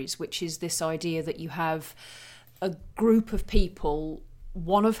stories, which is this idea that you have a group of people,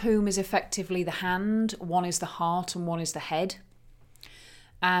 one of whom is effectively the hand, one is the heart, and one is the head.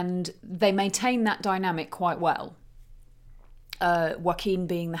 And they maintain that dynamic quite well. Joaquin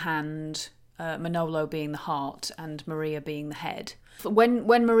being the hand, Manolo being the heart, and Maria being the head. When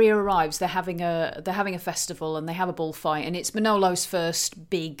Maria arrives, they're having a festival and they have a bullfight, and it's Manolo's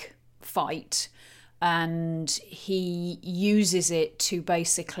first big fight, and he uses it to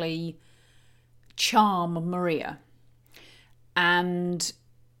basically charm Maria. And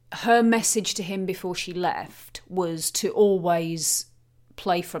her message to him before she left was to always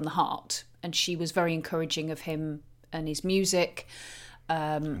play from the heart, and she was very encouraging of him and his music.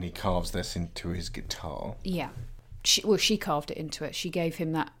 And he carves this into his guitar. Yeah. She carved it into it. She gave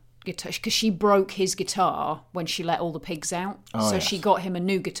him that guitar because she broke his guitar when she let all the pigs out. She got him a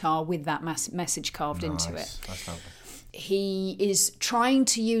new guitar with that message carved into it. That's lovely. He is trying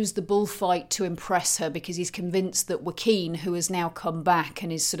to use the bullfight to impress her because he's convinced that Joaquin, who has now come back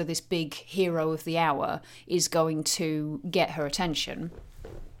and is sort of this big hero of the hour, is going to get her attention.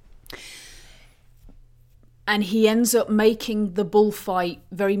 And he ends up making the bullfight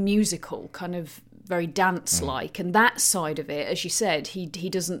very musical, kind of very dance-like. And that side of it, as you said, he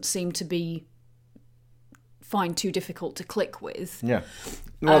doesn't seem to find too difficult to click with. Yeah.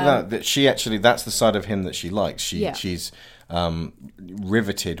 Well, that's the side of him that she likes. She's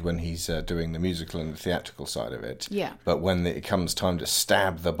riveted when he's doing the musical and the theatrical side of it. Yeah. But when it comes time to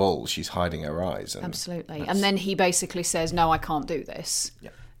stab the bull, she's hiding her eyes. Absolutely. And then he basically says, no, I can't do this.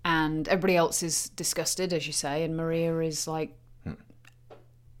 Yeah. And everybody else is disgusted, as you say, and Maria is like,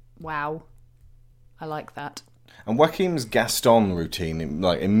 wow, I like that. And Joaquin's Gaston routine,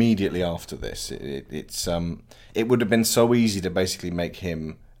 like immediately after this, it would have been so easy to basically make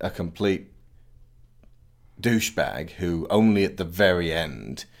him a complete douchebag who only at the very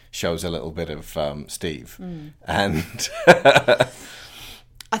end shows a little bit of Steve. And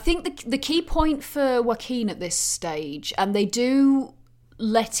I think the key point for Joaquin at this stage, and they do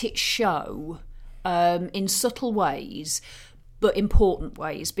let it show in subtle ways, but important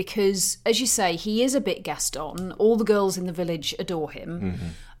ways, because, as you say, he is a bit Gaston. All the girls in the village adore him.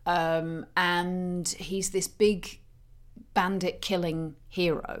 And he's this big bandit-killing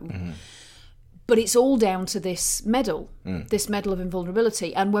hero. But it's all down to this medal of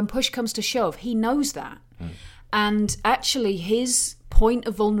invulnerability. And when push comes to shove, he knows that. And actually, his point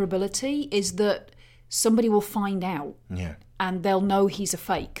of vulnerability is that somebody will find out. Yeah. And they'll know he's a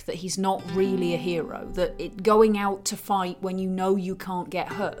fake, that he's not really a hero, that going out to fight when you know you can't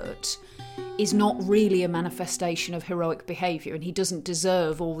get hurt is not really a manifestation of heroic behaviour, and he doesn't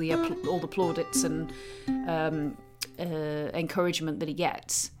deserve all the plaudits and encouragement that he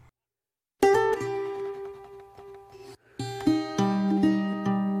gets.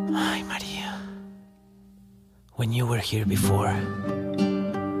 Hi, Maria. When you were here before,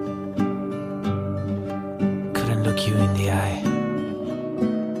 look you in the eye.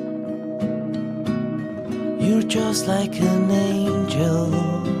 You're just like an angel.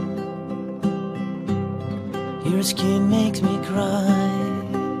 Your skin makes me cry.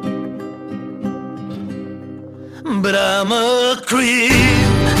 But I'm a creep.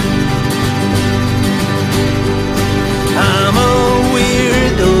 I'm a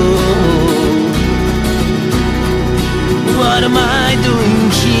weirdo. What am I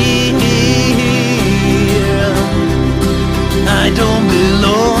doing here? I don't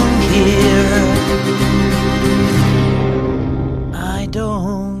belong here. I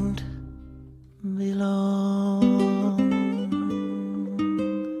don't belong.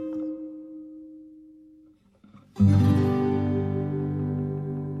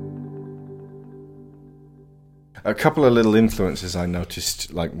 A couple of little influences I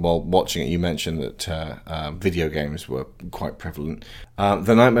noticed, like while watching it. You mentioned that video games were quite prevalent.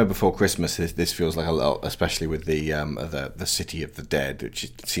 The Nightmare Before Christmas, this feels like a lot, especially with the City of the Dead,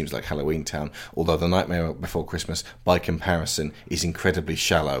 which seems like Halloween Town. Although The Nightmare Before Christmas, by comparison, is incredibly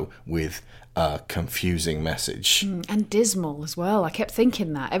shallow with a confusing message. And dismal as well. I kept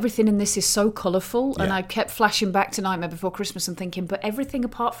thinking that. Everything in this is so colourful, and I kept flashing back to Nightmare Before Christmas and thinking, but everything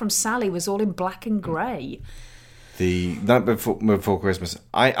apart from Sally was all in black and grey. The Night Before Christmas,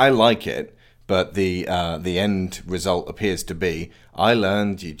 I like it, but the end result appears to be, I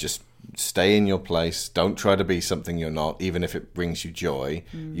learned you just stay in your place, don't try to be something you're not, even if it brings you joy.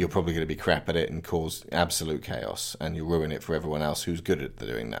 You're probably going to be crap at it and cause absolute chaos, and you ruin it for everyone else who's good at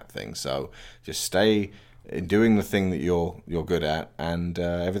doing that thing. So just stay doing the thing that you're good at, and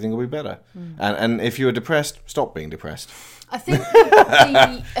everything will be better. And if you're depressed, stop being depressed. I think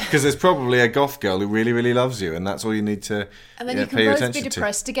because there's probably a goth girl who really, really loves you, and that's all you need to and then you can both be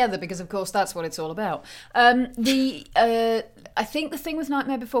depressed together, because of course that's what it's all about. I think the thing with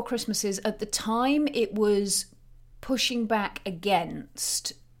Nightmare Before Christmas is, at the time, it was pushing back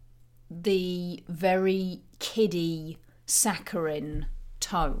against the very kiddie, saccharine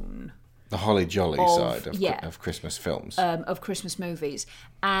tone. The holly jolly side of Christmas films, of Christmas movies,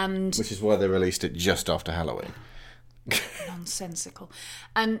 and which is why they released it just after Halloween. Nonsensical.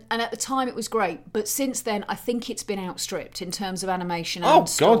 And at the time it was great, but since then I think it's been outstripped in terms of animation and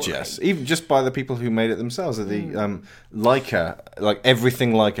story. God, yes. Even just by the people who made it themselves. The LAIKA, like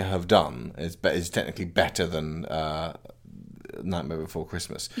everything LAIKA have done is technically better than Nightmare Before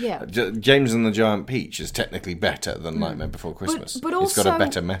Christmas. Yeah. James and the Giant Peach is technically better than Nightmare Before Christmas. But also, it's got a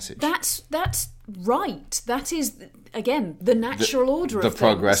better message. That's right. That is, again, the natural order of things. The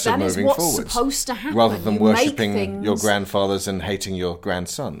progress of moving forward. That is what's supposed to happen. Rather than worshipping your grandfathers and hating your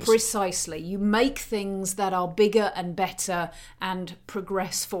grandsons. Precisely. You make things that are bigger and better and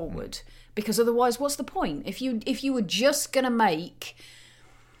progress forward. Because otherwise, what's the point? If you were just going to make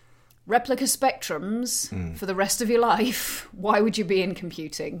replica spectrums for the rest of your life. Why would you be in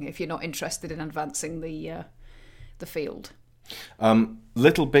computing if you're not interested in advancing the field?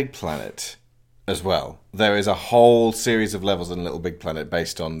 Little Big Planet as well. There is a whole series of levels in Little Big Planet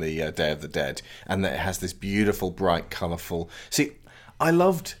based on the Day of the Dead, and it has this beautiful, bright, colourful... See, I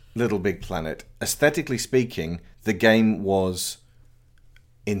loved Little Big Planet. Aesthetically speaking, the game was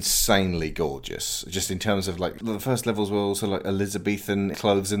insanely gorgeous, just in terms of like the first levels were also like Elizabethan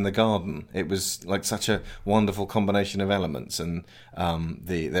clothes in the garden. It was like such a wonderful combination of elements, and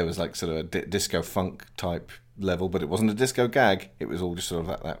there was like sort of a disco funk type level, but it wasn't a disco gag. It was all just sort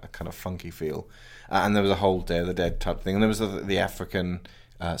of that kind of funky feel, and there was a whole Day of the Dead type thing, and there was the African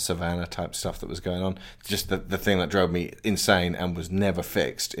savannah type stuff that was going on. Just the thing that drove me insane and was never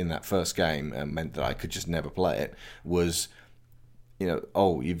fixed in that first game and meant that I could just never play it was,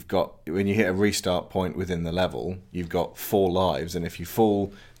 you've got, when you hit a restart point within the level, you've got 4 lives, and if you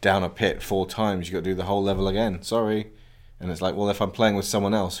fall down a pit 4 times, you've got to do the whole level again. Sorry. And it's like, well, if I'm playing with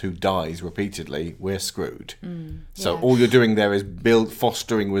someone else who dies repeatedly, we're screwed. So all you're doing there is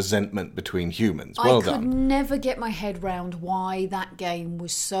fostering resentment between humans. Well done. I could never get my head round why that game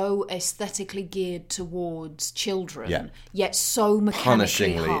was so aesthetically geared towards children, yet so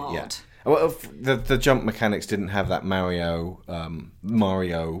mechanically hard. Yeah. Well, the jump mechanics didn't have that Mario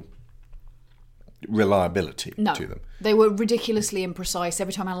reliability to them. They were ridiculously imprecise.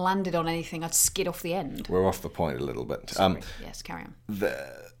 Every time I landed on anything, I'd skid off the end. We're off the point a little bit. Sorry. Yes, carry on.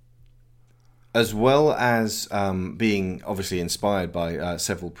 As well as being obviously inspired by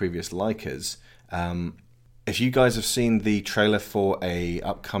several previous LAIKAs, if you guys have seen the trailer for a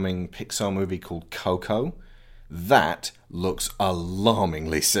upcoming Pixar movie called Coco, that looks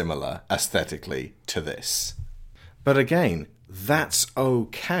alarmingly similar aesthetically to this. But again, that's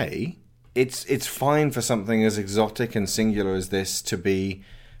okay. It's fine for something as exotic and singular as this to be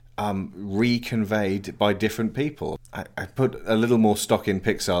reconveyed by different people. I put a little more stock in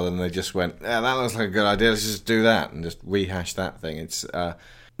Pixar than they just went, that looks like a good idea, let's just do that, and just rehash that thing.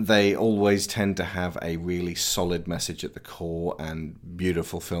 They always tend to have a really solid message at the core and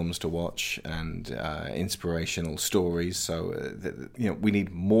beautiful films to watch and inspirational stories. So, we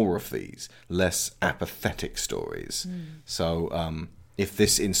need more of these, less apathetic stories. So, if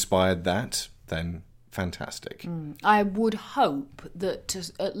this inspired that, then fantastic. I would hope that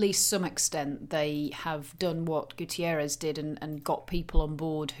to at least some extent they have done what Gutierrez did and got people on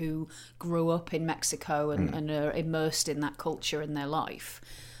board who grew up in Mexico and are immersed in that culture in their life,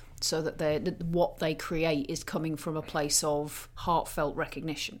 so that what they create is coming from a place of heartfelt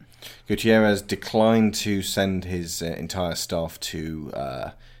recognition. Gutierrez declined to send his entire staff to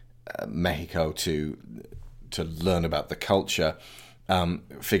Mexico to learn about the culture,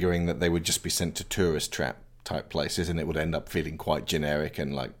 figuring that they would just be sent to tourist trap type places, and it would end up feeling quite generic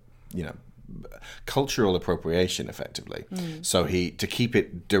and like, cultural appropriation effectively. So to keep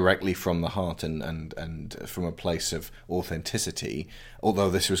it directly from the heart and from a place of authenticity, although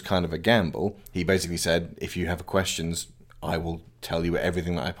this was kind of a gamble, he basically said, if you have questions, I will tell you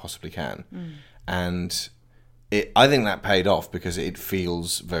everything that I possibly can. And I think that paid off because it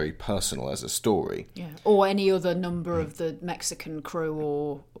feels very personal as a story. Yeah, or any other number of the Mexican crew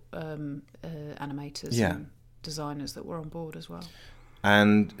or animators and designers that were on board as well.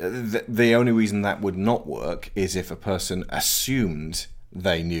 And the only reason that would not work is if a person assumed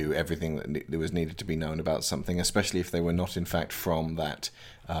they knew everything that was needed to be known about something, especially if they were not in fact from that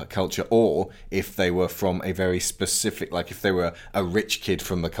culture, or if they were from a very specific, like if they were a rich kid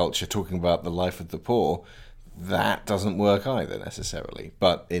from the culture talking about the life of the poor. That doesn't work either necessarily.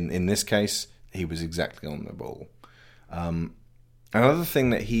 But in this case, he was exactly on the ball. Another thing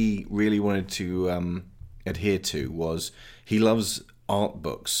that he really wanted to adhere to was he loves art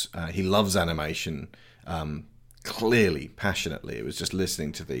books. He loves animation, clearly, passionately. It was just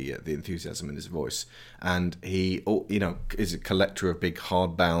listening to the enthusiasm in his voice. And he, is a collector of big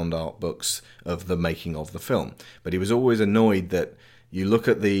hardbound art books of the making of the film. But he was always annoyed that you look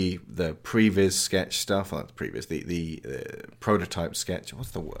at the previs sketch stuff, the prototype sketch.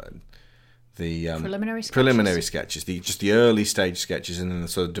 What's the word? The preliminary sketches, just the early stage sketches, and then the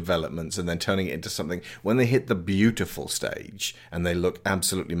sort of developments, and then turning it into something. When they hit the beautiful stage and they look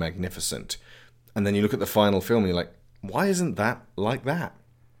absolutely magnificent, and then you look at the final film, and you're like, why isn't that like that?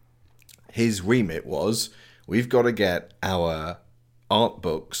 His remit was, we've got to get our art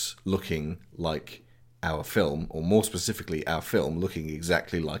books looking like our film, or more specifically, our film looking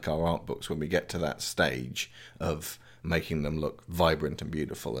exactly like our art books when we get to that stage of making them look vibrant and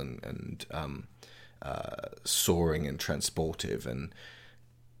beautiful and soaring and transportive. And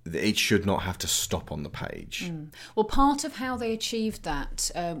it should not have to stop on the page. Well, part of how they achieved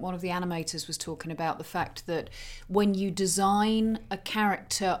that, one of the animators was talking about the fact that when you design a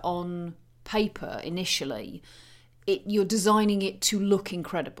character on paper initially, you're designing it to look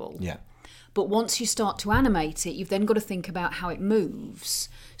incredible. Yeah. But once you start to animate it, you've then got to think about how it moves.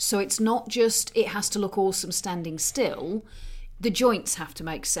 So it's not just it has to look awesome standing still. The joints have to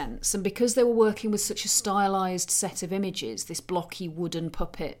make sense. And because they were working with such a stylized set of images, this blocky wooden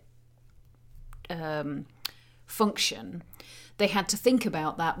puppet function, they had to think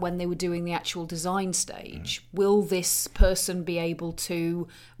about that when they were doing the actual design stage. Will this person be able to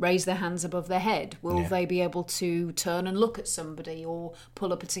raise their hands above their head? Will they be able to turn and look at somebody or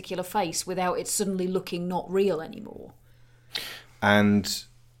pull a particular face without it suddenly looking not real anymore? And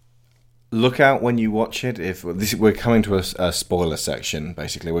look out when you watch it. If we're coming to a spoiler section,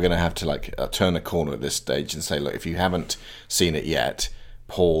 basically, we're going to have to turn a corner at this stage and say, look, if you haven't seen it yet,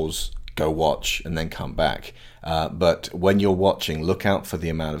 pause, go watch, and then come back. But when you're watching, look out for the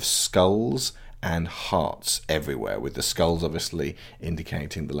amount of skulls and hearts everywhere, with the skulls obviously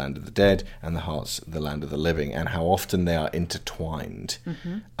indicating the land of the dead and the hearts the land of the living, and how often they are intertwined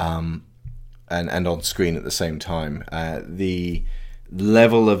and on screen at the same time. The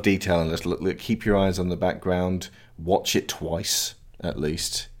level of detail in this, look, keep your eyes on the background, watch it twice at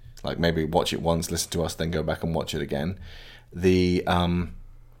least, like maybe watch it once, listen to us, then go back and watch it again.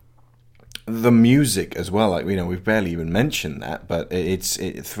 The music as well, like, we've barely even mentioned that, but it's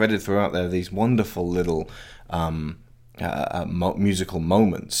threaded throughout there, these wonderful little musical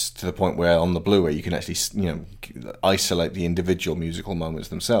moments, to the point where on the Blu-ray you can actually isolate the individual musical moments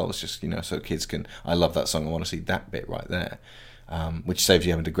themselves, just so kids can, I love that song, I want to see that bit right there, which saves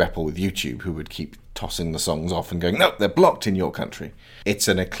you having to grapple with YouTube, who would keep tossing the songs off and going, no, they're blocked in your country. It's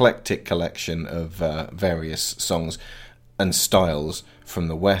an eclectic collection of various songs and styles from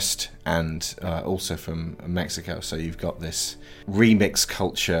the West and also from Mexico. So you've got this remix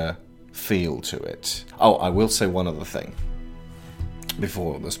culture feel to it. Oh, I will say one other thing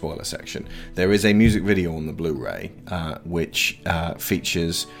before the spoiler section. There is a music video on the Blu-ray which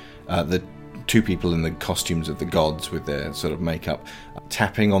features the two people in the costumes of the gods with their sort of makeup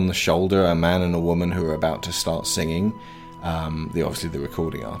tapping on the shoulder a man and a woman who are about to start singing, obviously the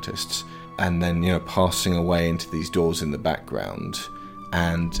recording artists, and then passing away into these doors in the background.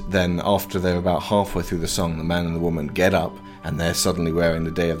 And then after they're about halfway through the song, the man and the woman get up, and they're suddenly wearing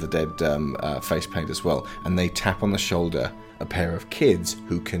the Day of the Dead face paint as well, and they tap on the shoulder a pair of kids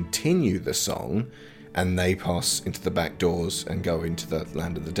who continue the song, and they pass into the back doors and go into the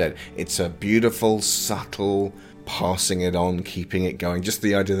land of the dead. It's a beautiful, subtle passing it on, keeping it going, just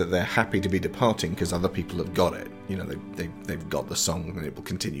the idea that they're happy to be departing because other people have got it. They've got the song and it will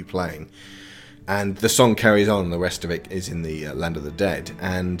continue playing. And the song carries on, and the rest of it is in the land of the dead.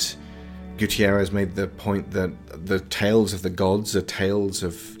 And Gutierrez made the point that the tales of the gods are tales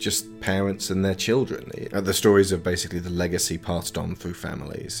of just parents and their children. The stories of basically the legacy passed on through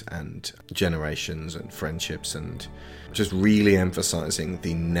families and generations and friendships, and just really emphasizing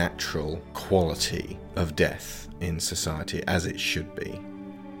the natural quality of death in society as it should be.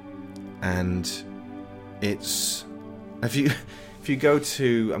 And it's... If you go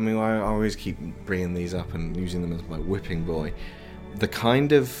to, I always keep bringing these up and using them as my whipping boy, the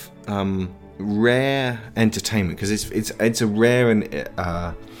kind of rare entertainment, because it's a rare and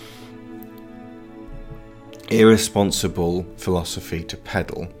irresponsible philosophy to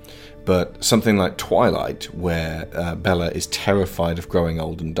peddle, but something like Twilight, where Bella is terrified of growing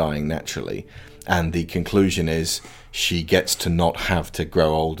old and dying naturally, and the conclusion is she gets to not have to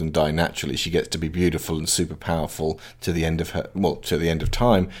grow old and die naturally. She gets to be beautiful and super powerful to the end of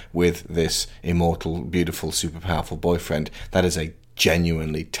time with this immortal, beautiful, super powerful boyfriend. That is a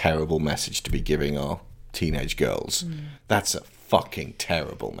genuinely terrible message to be giving our teenage girls. That's a fucking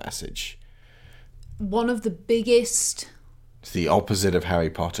terrible message. One of the biggest... It's the opposite of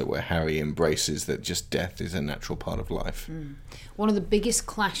Harry Potter, where Harry embraces that just death is a natural part of life. One of the biggest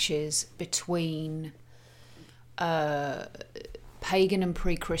clashes between pagan and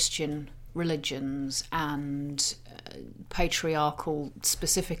pre-Christian religions and patriarchal,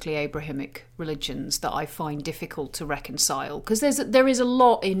 specifically Abrahamic religions, that I find difficult to reconcile, because there is a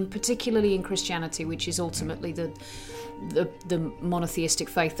lot particularly in Christianity, which is ultimately the monotheistic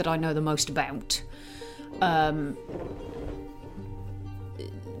faith that I know the most about.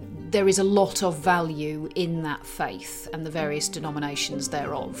 There is a lot of value in that faith and the various denominations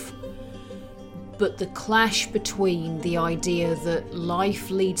thereof. But the clash between the idea that life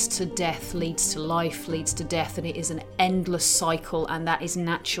leads to death, leads to life, leads to death, and it is an endless cycle, and that is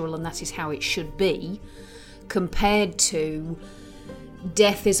natural and that is how it should be, compared to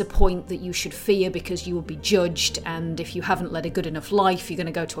death is a point that you should fear because you will be judged, and if you haven't led a good enough life, you're going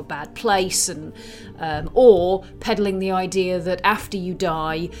to go to a bad place, and or peddling the idea that after you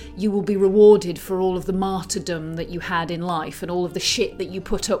die, you will be rewarded for all of the martyrdom that you had in life and all of the shit that you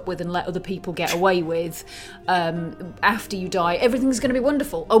put up with and let other people get away with. After you die, everything's going to be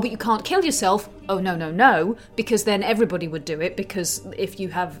wonderful. Oh, but you can't kill yourself. Oh, no, because then everybody would do it, because if you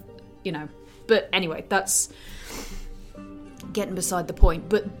have, But anyway, that's getting beside the point.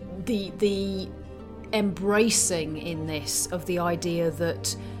 But the embracing in this of the idea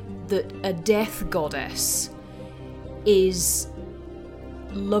that a death goddess is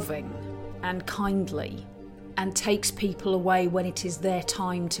loving and kindly and takes people away when it is their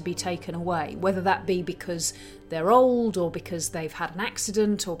time to be taken away, whether that be because they're old or because they've had an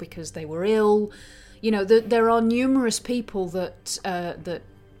accident or because they were ill. There are numerous people that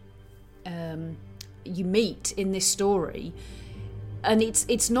you meet in this story, and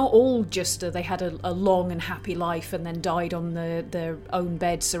it's not all just they had a long and happy life and then died on their own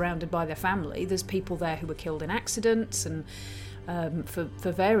bed surrounded by their family. There's people there who were killed in accidents and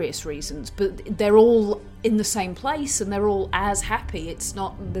for various reasons, but they're all in the same place and they're all as happy.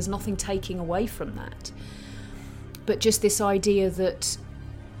 There's nothing taking away from that, but just this idea that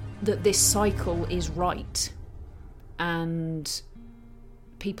this cycle is right and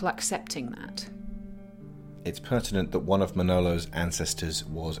people accepting that. It's pertinent that one of Manolo's ancestors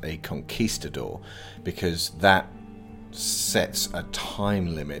was a conquistador, because that sets a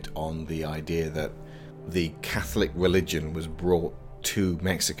time limit on the idea that the Catholic religion was brought to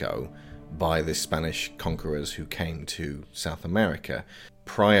Mexico by the Spanish conquerors who came to South America.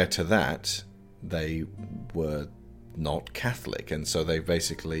 Prior to that, they were not Catholic, and so they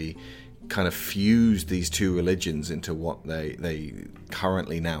basically kind of fused these two religions into what they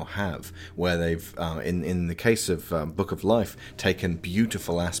currently now have, where they've, in the case of Book of Life, taken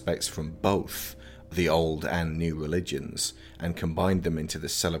beautiful aspects from both the old and new religions and combined them into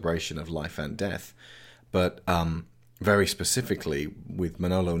this celebration of life and death. But very specifically, with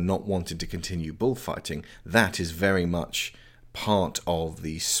Manolo not wanting to continue bullfighting, that is very much part of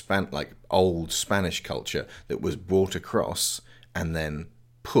the old Spanish culture that was brought across and then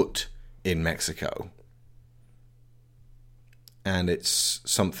put in Mexico. And it's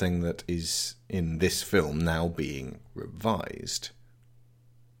something that is in this film now being revised.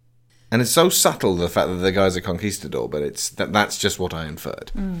 And it's so subtle, the fact that the guy's a conquistador, but that's just what I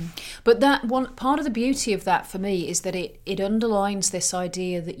inferred. But that one part of the beauty of that for me is that it underlines this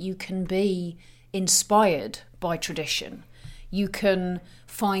idea that you can be inspired by tradition. You can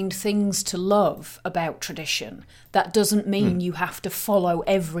find things to love about tradition. That doesn't mean you have to follow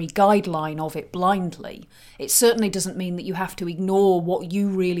every guideline of it blindly. It certainly doesn't mean that you have to ignore what you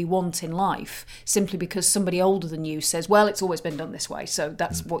really want in life simply because somebody older than you says, well, it's always been done this way, so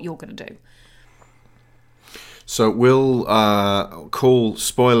that's what you're going to do. So we'll call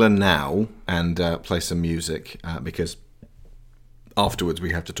spoiler now and play some music because afterwards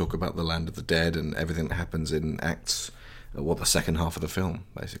we have to talk about the Land of the Dead and everything that happens in Acts... the second half of the film,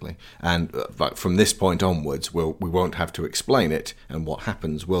 basically. And from this point onwards, we won't have to explain it and what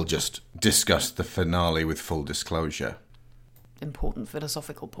happens. We'll just discuss the finale with full disclosure. Important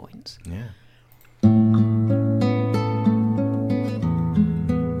philosophical points. Yeah.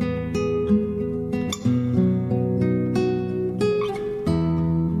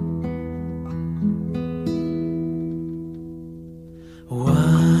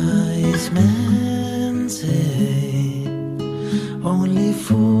 Wise men say only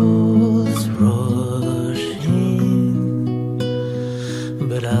fools rush in,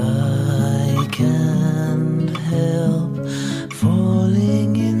 but I can't help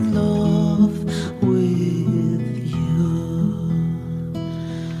falling in love with you.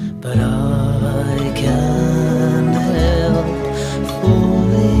 But I can't help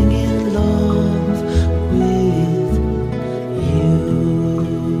falling in love with you.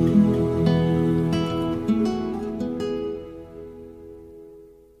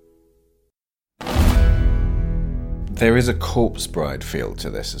 There is a Corpse Bride feel to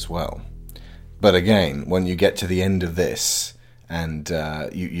this as well. But again, when you get to the end of this and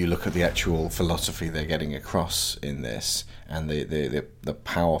you look at the actual philosophy they're getting across in this and the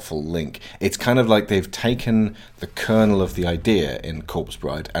powerful link, it's kind of like they've taken the kernel of the idea in Corpse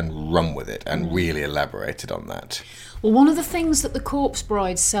Bride and run with it and really elaborated on that. Well, one of the things that the Corpse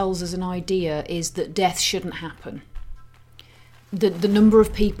Bride sells as an idea is that death shouldn't happen. The number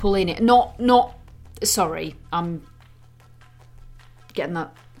of people in it, sorry, I'm getting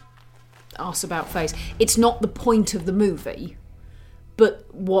that arse about face. It's not the point of the movie, but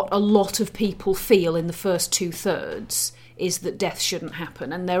what a lot of people feel in the first 2/3 is that death shouldn't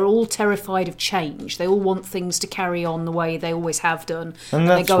happen, and they're all terrified of change. They all want things to carry on the way they always have done, and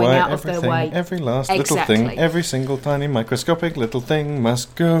they're going out of their way. Every last little thing, every single tiny microscopic little thing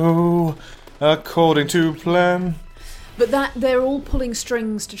must go according to plan. But that they're all pulling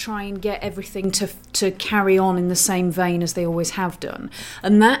strings to try and get everything to carry on in the same vein as they always have done,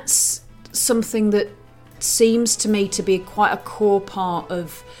 and that's something that seems to me to be quite a core part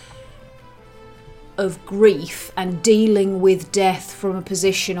of grief and dealing with death from a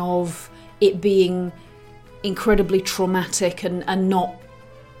position of it being incredibly traumatic and not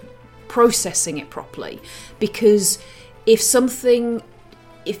processing it properly. Because if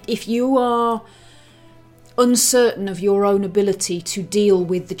you are uncertain of your own ability to deal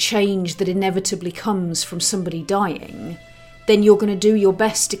with the change that inevitably comes from somebody dying, then you're going to do your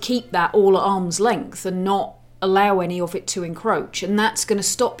best to keep that all at arm's length and not allow any of it to encroach, and that's going to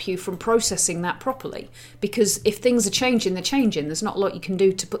stop you from processing that properly, because if things are changing, they're changing. There's not a lot you can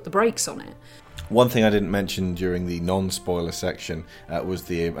do to put the brakes on it. One thing I didn't mention during the non-spoiler section was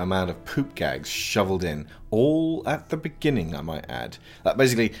the amount of poop gags shoveled in, all at the beginning, I might add.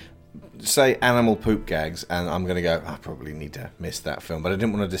 Basically, say animal poop gags, and I'm going to go, I probably need to miss that film, but I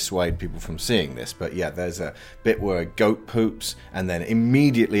didn't want to dissuade people from seeing this. But yeah, there's a bit where a goat poops, and then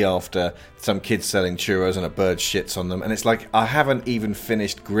immediately after, some kid's selling churros and a bird shits on them, and it's like, I haven't even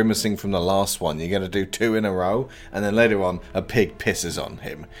finished grimacing from the last one. You're going to do 2 in a row, and then later on, a pig pisses on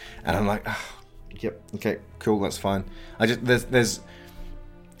him. And I'm like, yep, okay, cool, that's fine.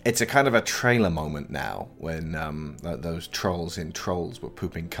 It's a kind of a trailer moment now when those trolls in Trolls were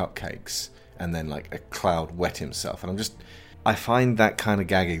pooping cupcakes and then like a cloud wet himself, and I find that kind of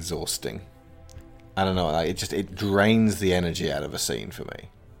gag exhausting. I don't know, it drains the energy out of a scene for me.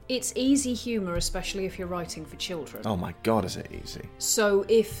 It's easy humour, especially if you're writing for children. Oh my god, is it easy? So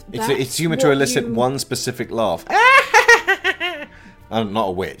if it's humour to elicit one specific laugh. I'm not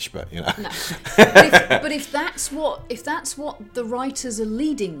a witch, but you know. No. But if that's what the writers are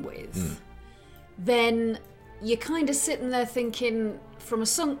leading with, then you're kind of sitting there thinking, from a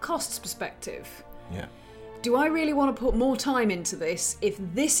sunk costs perspective, yeah, do I really want to put more time into this if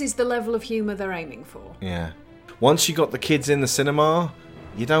this is the level of humour they're aiming for? Yeah. Once you got the kids in the cinema,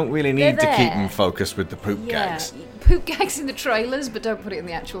 you don't really need to keep them focused with the poop gags. Poop gags in the trailers, but don't put it in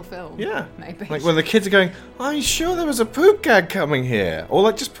the actual film. Yeah. Maybe. Like when the kids are going, are you sure there was a poop gag coming here? Or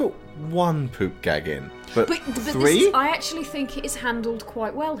like just put one poop gag in. But 3? I actually think it is handled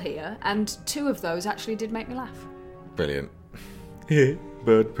quite well here, and 2 of those actually did make me laugh. Brilliant.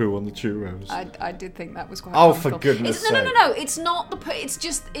 Bird poo on the churros. I did think that was quite comical. For goodness sake. No, it's not the poo,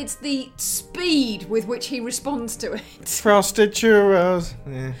 it's the speed with which he responds to it. Frosted churros.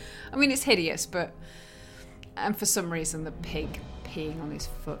 Yeah. I mean, it's hideous, but... And for some reason, the pig peeing on his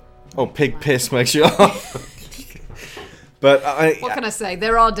foot. Oh, pig piss makes you laugh. But what can I say?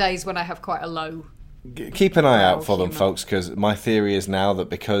 There are days when I have quite a low... Keep an eye out for them, folks, because my theory is now that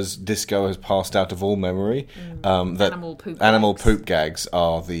because disco has passed out of all memory, that animal poop gags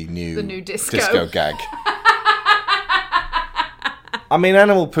are the new disco gag. I mean,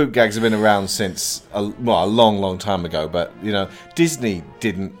 animal poop gags have been around since a long time ago, but you know, Disney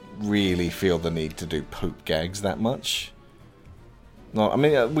didn't really feel the need to do poop gags that much. No, I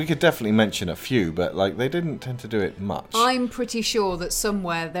mean, we could definitely mention a few, but like they didn't tend to do it much. I'm pretty sure that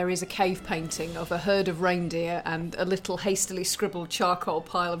somewhere there is a cave painting of a herd of reindeer and a little hastily scribbled charcoal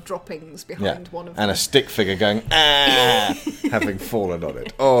pile of droppings behind one of them. And a stick figure going, having fallen on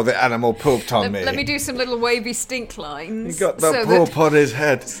it. Oh, the animal pooped on me. Let me do some little wavy stink lines. He got the poop on his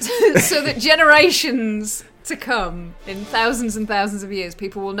head. So that generations to come, in thousands and thousands of years,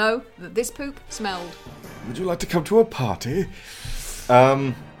 people will know that this poop smelled. Would you like to come to a party?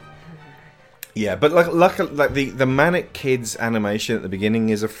 Yeah, but like the Manic Kids animation at the beginning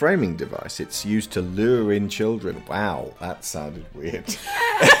is a framing device. It's used to lure in children. Wow, that sounded weird.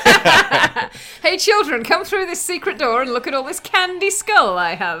 Hey children, come through this secret door and look at all this candy skull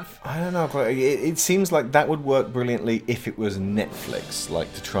I have. I don't know. It seems like that would work brilliantly if it was Netflix,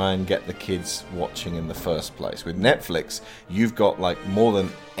 like to try and get the kids watching in the first place. With Netflix, you've got like more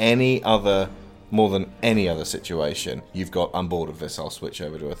than any other situation, you've got, I'm bored of this, I'll switch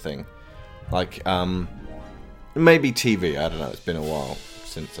over to a thing. Like, maybe TV, I don't know, it's been a while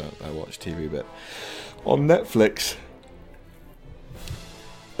since I watched TV, but on Netflix,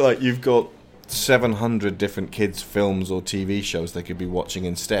 like, you've got 700 different kids' films or TV shows they could be watching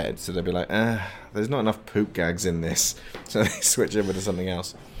instead, so they'd be like, there's not enough poop gags in this, so they switch over to something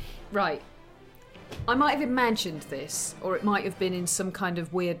else. Right. I might have imagined this, or it might have been in some kind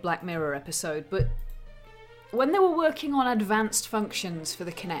of weird Black Mirror episode, but when they were working on advanced functions for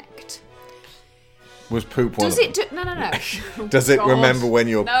the Kinect, Was poop one Does of it them? do... No. Does it remember when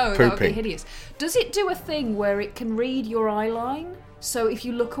you're No, pooping? that would be hideous. Does it do a thing where it can read your eye line? So if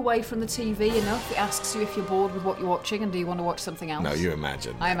you look away from the TV enough, it asks you if you're bored with what you're watching and do you want to watch something else? No, you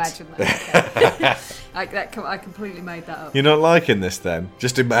imagine that. I imagine that. Okay. I completely made that up. You're not liking this then?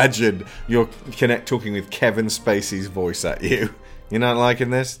 Just imagine you're talking with Kevin Spacey's voice at you. You're not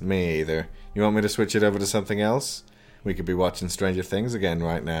liking this? Me either. You want me to switch it over to something else? We could be watching Stranger Things again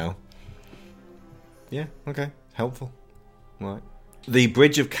right now. Yeah, okay. Helpful. Right. The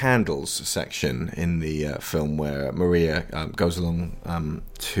Bridge of Candles section in the film where Maria goes along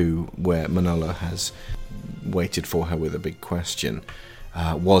to where Manolo has waited for her with a big question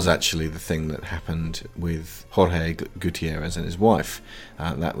was actually the thing that happened with Jorge Gutierrez and his wife.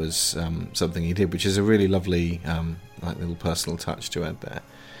 That was something he did, which is a really lovely little personal touch to add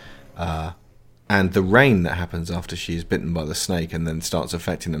there. And the rain that happens after she's bitten by the snake and then starts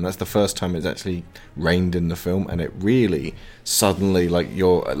affecting them. That's the first time it's actually rained in the film, and it really suddenly,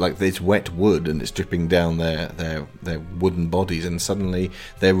 it's wet wood and it's dripping down their wooden bodies, and suddenly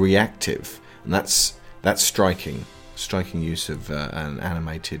they're reactive, and that's striking use of an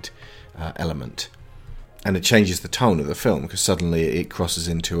animated element. And it changes the tone of the film because suddenly it crosses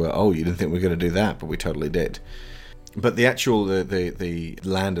into you didn't think we were going to do that, but we totally did. But the actual the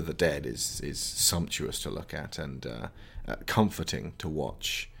Land of the Dead is sumptuous to look at and comforting to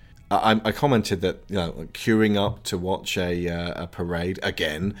watch. I commented that queuing up to watch a parade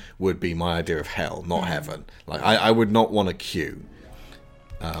again would be my idea of hell, not heaven. I would not want to queue.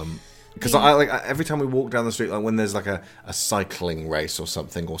 Because every time we walk down the street, like when there's like a cycling race or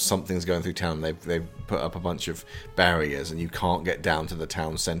something's going through town, they've put up a bunch of barriers and you can't get down to the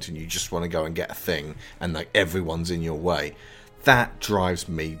town centre and you just want to go and get a thing and like everyone's in your way. That drives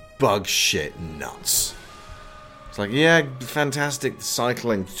me bug shit nuts. It's like, yeah, fantastic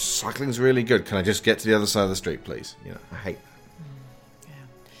cycling's really good. Can I just get to the other side of the street, please? I hate that.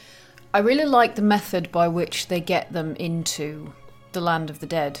 I really like the method by which they get them into the Land of the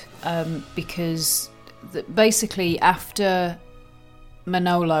Dead, because basically after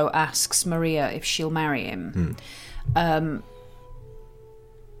Manolo asks Maria if she'll marry him,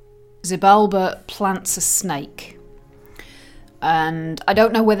 Xibalba plants a snake, and I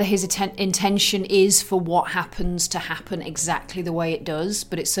don't know whether his intention is for what happens to happen exactly the way it does,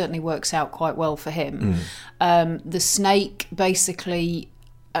 but it certainly works out quite well for him. The snake basically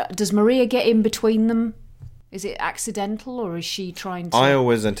does Maria get in between them? Is it accidental, or is she trying to... I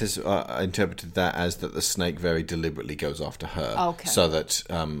always interpreted that as that the snake very deliberately goes after her, so that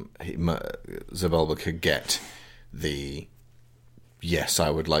Xibalba could get the yes, I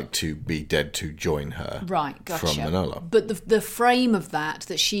would like to be dead to join her from Manolo. But the frame of that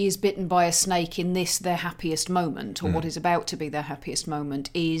she is bitten by a snake in this, their happiest moment, or what is about to be their happiest moment,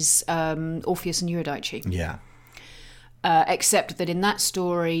 is Orpheus and Eurydice. Yeah. Except that in that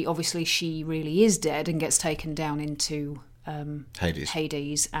story, obviously she really is dead and gets taken down into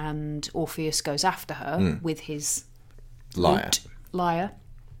Hades, and Orpheus goes after her with his lyre.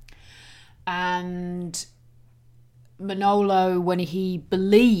 And Manolo, when he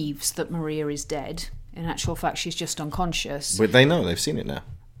believes that Maria is dead, in actual fact she's just unconscious. But they know, they've seen it now.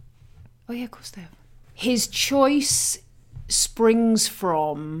 Oh yeah, of course they have. His choice springs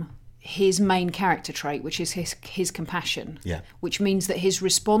from his main character trait, which is his compassion. Yeah. Which means that his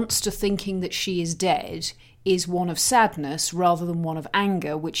response to thinking that she is dead is one of sadness rather than one of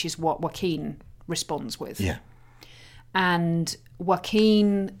anger, which is what Joaquin responds with. Yeah. And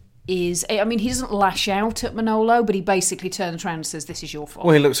Joaquin he doesn't lash out at Manolo, but he basically turns around and says, this is your fault.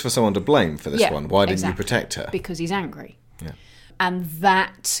 Well, he looks for someone to blame for this one. Why didn't you protect her? Because he's angry. Yeah. And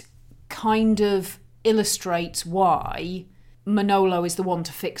that kind of illustrates why Manolo is the one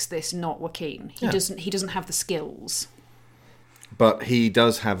to fix this, not Joaquin. He doesn't have the skills. But he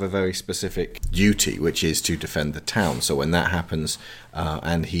does have a very specific duty, which is to defend the town. So when that happens,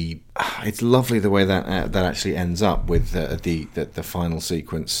 it's lovely the way that actually ends up with the final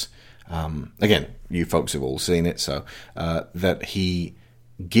sequence. Again, you folks have all seen it, so that he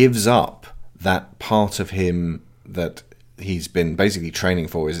gives up that part of him that he's been basically training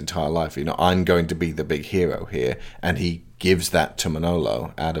for his entire life. I'm going to be the big hero here, and he gives that to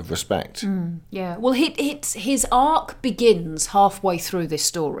Manolo out of respect. Yeah, well, his arc begins halfway through this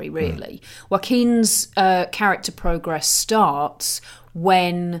story, really. Joaquin's character progress starts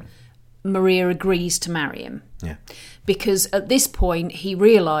when Maria agrees to marry him. Yeah. Because at this point he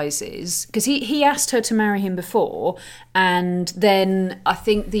realises, because he asked her to marry him before, and then I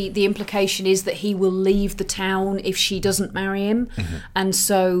think the implication is that he will leave the town if she doesn't marry him. And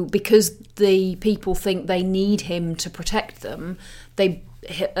so because the people think they need him to protect them, they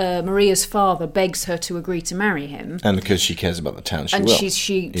Maria's father begs her to agree to marry him. And because she cares about the town, she will. And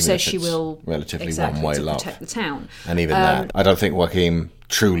she says she will... Relatively one-way love. Protect the town. And even that. I don't think Joaquin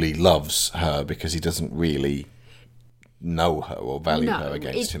truly loves her because he doesn't really know her or value her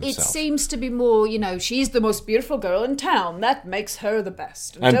against himself. It seems to be more, she's the most beautiful girl in town. That makes her the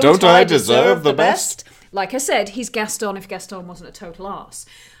best. And don't I deserve the best? Like I said, he's Gaston if Gaston wasn't a total arse.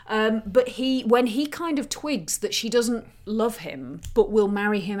 But when he kind of twigs that she doesn't love him but will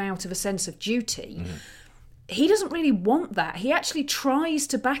marry him out of a sense of duty, he doesn't really want that. He actually tries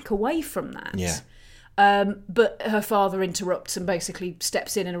to back away from that. Yeah. But her father interrupts and basically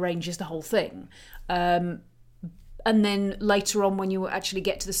steps in and arranges the whole thing. And then later on, when you actually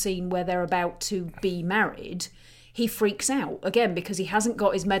get to the scene where they're about to be married, he freaks out again because he hasn't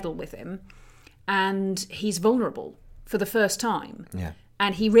got his medal with him and he's vulnerable for the first time. Yeah.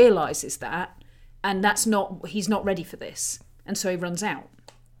 And he realises that, and he's not ready for this. And so he runs out.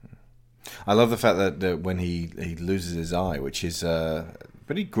 I love the fact that when he loses his eye, which is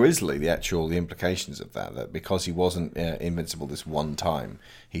pretty grisly, the implications of that because he wasn't invincible this one time,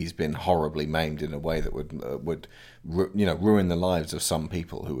 he's been horribly maimed in a way that would ruin the lives of some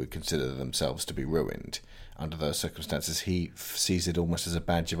people who would consider themselves to be ruined. Under those circumstances, he sees it almost as a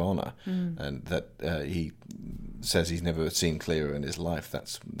badge of honour, and that he says he's never seen clearer in his life.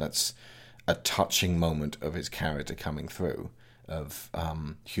 That's a touching moment of his character coming through, of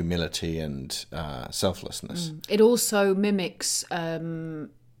humility and selflessness. It also mimics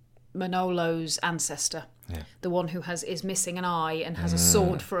Manolo's ancestor, the one who is missing an eye and has a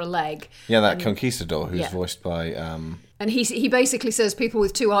sword for a leg. Yeah, that conquistador who's voiced by... And he basically says people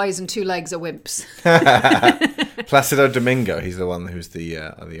with 2 eyes and 2 legs are wimps. Placido Domingo, he's the one who's the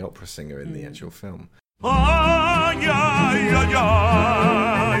opera singer in the actual film. Ay, ay, ay,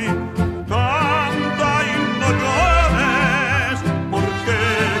 ay, canta y no llores, porque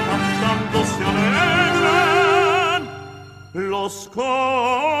cantando se alegran los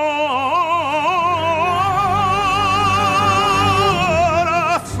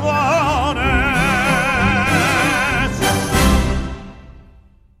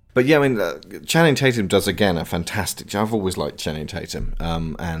But yeah, I mean, Channing Tatum does, again, a fantastic job. I've always liked Channing Tatum,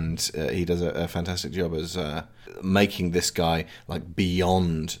 and he does a fantastic job as making this guy like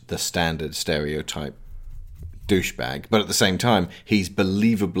beyond the standard stereotype douchebag. But at the same time, he's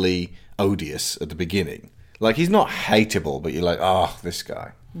believably odious at the beginning. Like, he's not hateable, but you're like, oh, this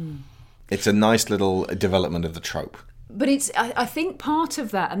guy. It's a nice little development of the trope. But I think part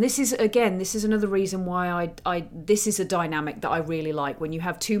of that, and this is another reason why this is a dynamic that I really like, when you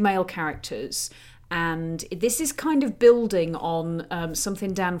have 2 male characters, and this is kind of building on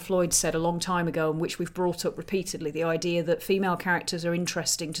something Dan Floyd said a long time ago, and which we've brought up repeatedly, the idea that female characters are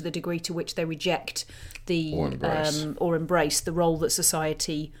interesting to the degree to which they reject or embrace the role that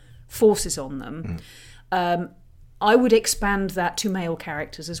society forces on them. I would expand that to male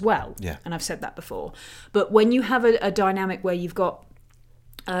characters as well. Yeah. And I've said that before. But when you have a dynamic where you've got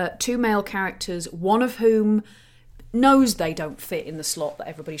 2 male characters, one of whom knows they don't fit in the slot that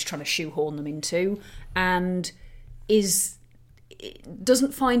everybody's trying to shoehorn them into, and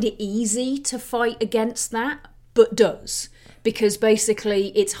doesn't find it easy to fight against that, but does. Because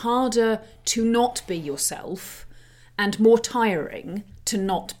basically it's harder to not be yourself and more tiring to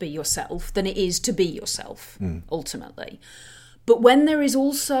not be yourself than it is to be yourself, ultimately. But when there is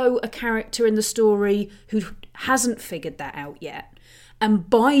also a character in the story who hasn't figured that out yet and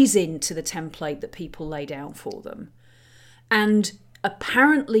buys into the template that people laid out for them, and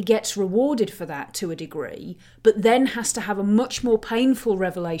apparently gets rewarded for that to a degree, but then has to have a much more painful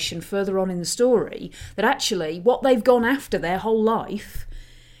revelation further on in the story that actually what they've gone after their whole life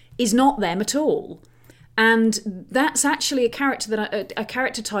is not them at all. And that's actually a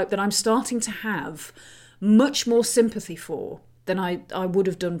character type that I'm starting to have much more sympathy for than I would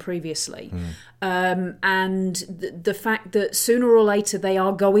have done previously. And the fact that sooner or later they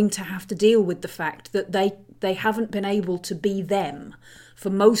are going to have to deal with the fact that they haven't been able to be them for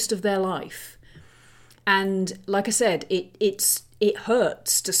most of their life. And like I said, it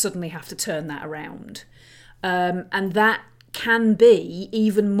hurts to suddenly have to turn that around. And that can be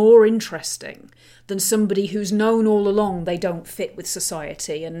even more interesting than somebody who's known all along they don't fit with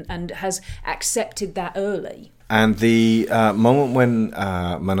society and has accepted that early. And the moment when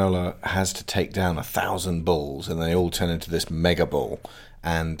Manolo has to take down 1,000 bulls and they all turn into this mega bull,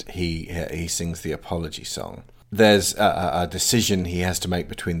 and he sings the apology song. There's a decision he has to make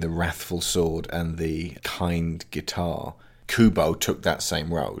between the wrathful sword and the kind guitar. Kubo took that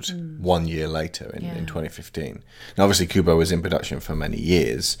same road 1 year later in 2015. Now, obviously, Kubo was in production for many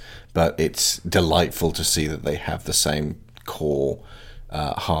years, but it's delightful to see that they have the same core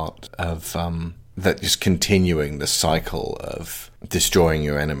heart of that just continuing the cycle of destroying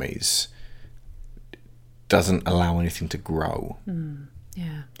your enemies doesn't allow anything to grow.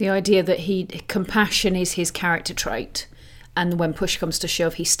 Yeah, the idea that compassion is his character trait, and when push comes to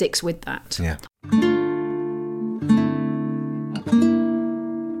shove, he sticks with that. Yeah.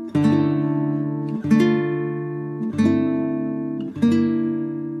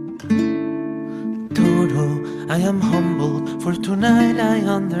 I am humble, for tonight I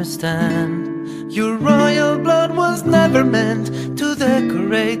understand. Your royal blood was never meant to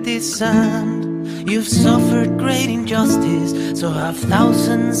decorate this sand. You've suffered great injustice, so have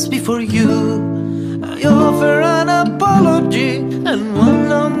thousands before you. I offer an apology, and one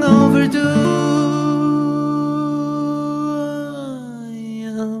long overdue. I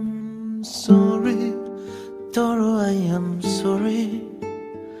am sorry, Toro, I am sorry.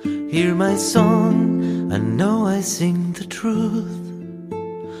 Hear my song, I know I sing the truth.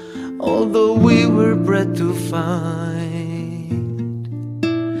 Although we were bred to fight,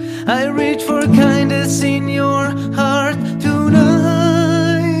 I reach for kindness in your heart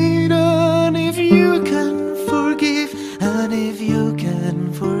tonight. And if you can forgive, and if you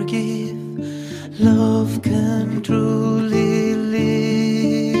can forgive, love can truly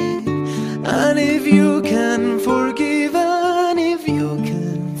live. And if you can forgive, and if you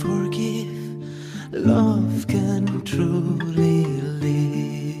can forgive, love can truly live.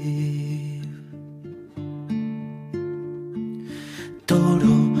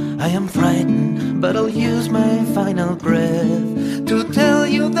 Toro, I am frightened, but I'll use my final breath to tell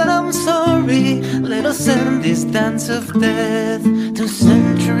you that I'm sorry. Let us end this dance of death to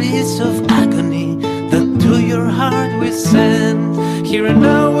centuries of agony that to your heart we send. Here and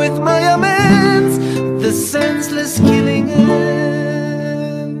now with my amends, the senseless killing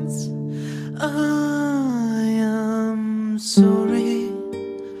ends. I am sorry,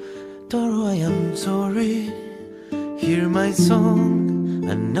 Toro, I am sorry. Hear my song,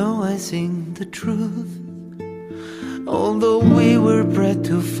 I know I sing the truth. Although we were bred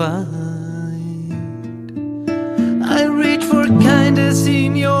to fight, I reach for kindness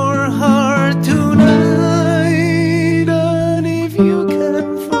in your heart tonight. And if you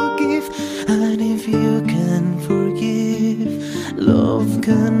can forgive, and if you can forgive, love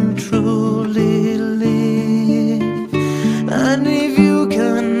can truly live. And if you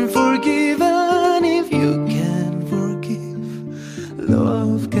can forgive, and if you can forgive,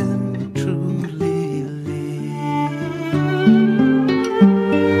 love can truly live.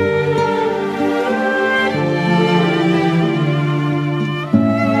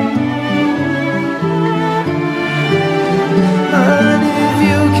 And if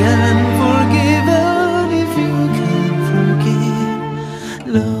you can forgive, and if you can forgive,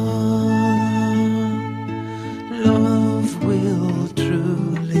 love will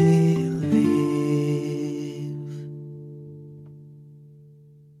truly live.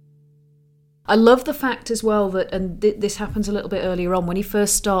 I love the fact as well that, and this happens a little bit earlier on, when he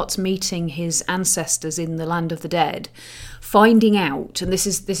first starts meeting his ancestors in the land of the dead, finding out, and this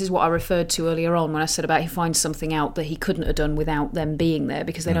is what I referred to earlier on when I said about he finds something out that he couldn't have done without them being there,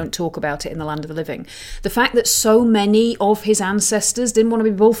 because they don't talk about it in the land of the living. The fact that so many of his ancestors didn't want to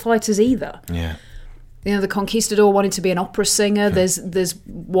be bullfighters either. Yeah. You know, the conquistador wanted to be an opera singer. There's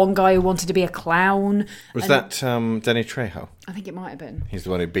one guy who wanted to be a clown. Was that Danny Trejo? I think it might have been. He's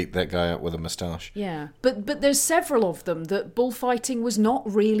the one who beat that guy up with a moustache. Yeah, but there's several of them that bullfighting was not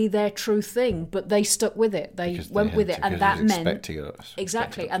really their true thing, but they stuck with it. They went with it, and that meant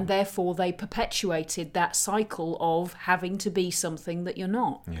exactly, and therefore they perpetuated that cycle of having to be something that you're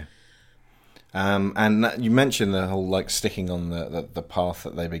not. Yeah. And you mentioned the whole sticking on the path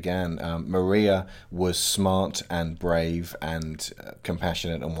that they began. Maria was smart and brave and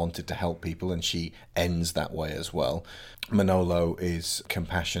compassionate and wanted to help people, and she ends that way as well. Manolo is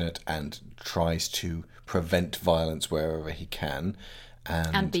compassionate and tries to prevent violence wherever he can,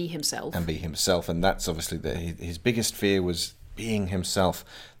 and be himself. And that's obviously his biggest fear was being himself.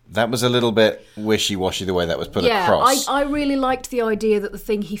 That was a little bit wishy-washy the way that was put across. I really liked the idea that the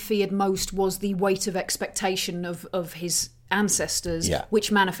thing he feared most was the weight of expectation of his ancestors,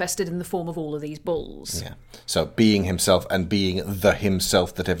 which manifested in the form of all of these bulls. Yeah. So being himself and being the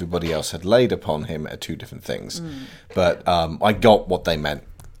himself that everybody else had laid upon him are two different things. But I got what they meant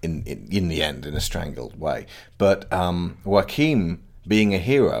in the end, in a strangled way. But Joaquin, being a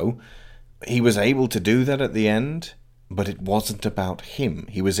hero, he was able to do that at the end. But it wasn't about him.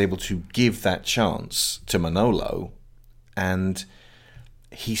 He was able to give that chance to Manolo, and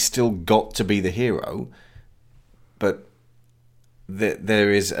he still got to be the hero. But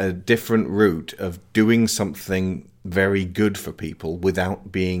there is a different route of doing something very good for people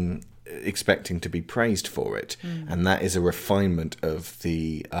without being expecting to be praised for it. And that is a refinement of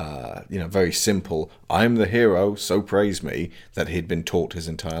the very simple I'm the hero, so praise me, that he'd been taught his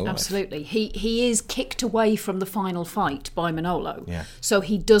entire life. Absolutely. He is kicked away from the final fight by Manolo. Yeah. So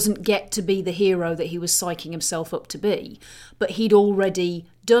he doesn't get to be the hero that he was psyching himself up to be, but he'd already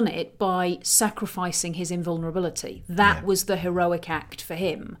done it by sacrificing his invulnerability. That was the heroic act for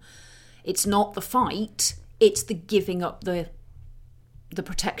him. It's not the fight, it's the giving up the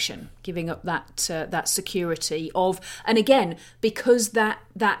protection, giving up that security of, and again, because that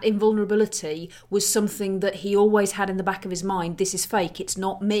invulnerability was something that he always had in the back of his mind. This is fake. It's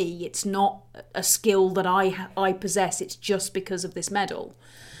not me. It's not a skill that I possess. It's just because of this medal.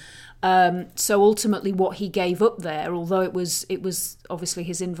 So ultimately, what he gave up there, although it was obviously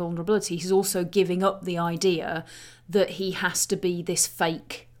his invulnerability, he's also giving up the idea that he has to be this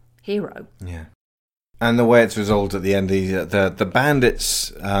fake hero. Yeah. And the way it's resolved at the end, the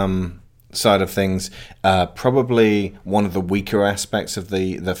bandits side of things, probably one of the weaker aspects of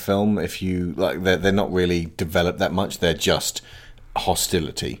the film. If you like, they're not really developed that much. They're just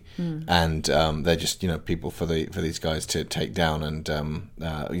hostility, and they're just people for these guys to take down, and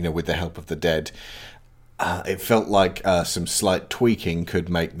with the help of the dead. It felt like some slight tweaking could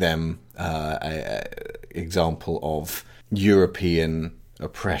make them an example of European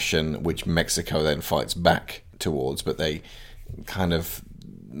oppression, which Mexico then fights back towards, but they kind of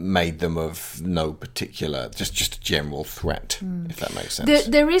made them of no particular, just a general threat, if that makes sense.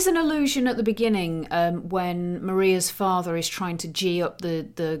 There is an allusion at the beginning when Maria's father is trying to gee up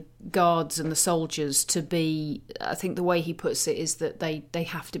the guards and the soldiers to be, I think the way he puts it is that they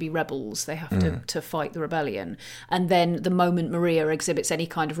have to be rebels, they have to fight the rebellion, and then the moment Maria exhibits any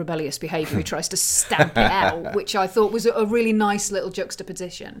kind of rebellious behaviour, he tries to stamp it out, which I thought was a really nice little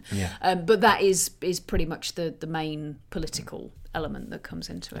juxtaposition. But that is pretty much the main political element that comes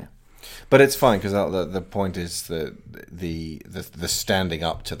into it. But it's fine, because the point is that the standing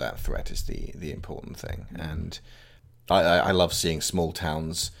up to that threat is the important thing. And I love seeing small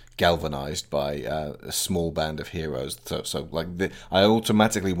towns galvanized by a small band of heroes. So I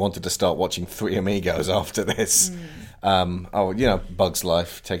automatically wanted to start watching Three Amigos after this. Bug's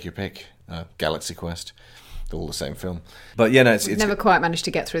Life, take your pick, Galaxy Quest. All the same film. But it's never quite managed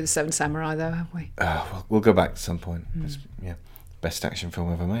to get through the Seven Samurai, though, have we? We'll go back at some point. Best action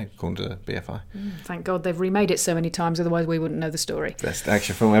film ever made, according to BFI. Thank God they've remade it so many times, otherwise we wouldn't know the story. Best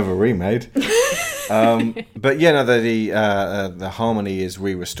action film ever remade. But the harmony is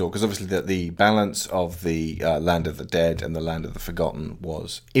re-restored, because obviously the balance of the Land of the Dead and the Land of the Forgotten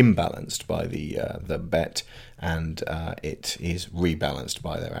was imbalanced by the bet, and it is rebalanced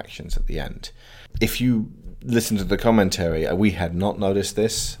by their actions at the end. If you listen to the commentary, we had not noticed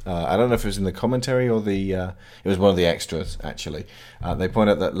this. I don't know if it was in the commentary or it was one of the extras, actually. They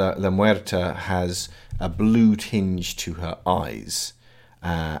point out that La Muerta has a blue tinge to her eyes.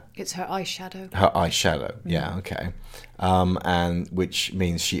 It's her eyeshadow. Her eyeshadow, yeah, okay. And which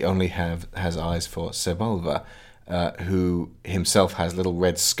means she only has eyes for Sebulba, who himself has little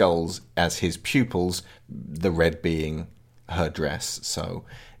red skulls as his pupils, the red being her dress. So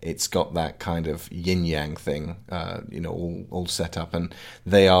it's got that kind of yin-yang thing, all set up. And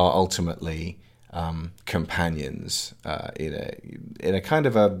they are ultimately companions in a kind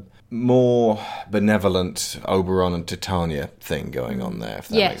of a more benevolent Oberon and Titania thing going on there, if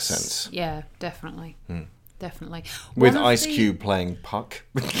that makes sense. Yeah, definitely. Definitely. With Ice Cube playing Puck.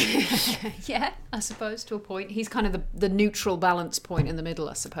 Yeah, I suppose, to a point. He's kind of the neutral balance point in the middle,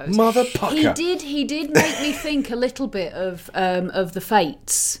 I suppose. Mother Pucker. He did make me think a little bit of the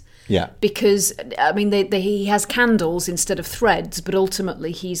Fates. Yeah. Because, I mean, he has candles instead of threads, but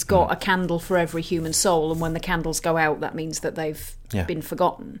ultimately he's got a candle for every human soul, and when the candles go out, that means that they've been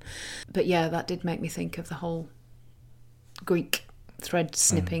forgotten. But yeah, that did make me think of the whole Greek thread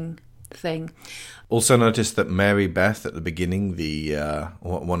snipping thing. Also noticed that Mary Beth at the beginning,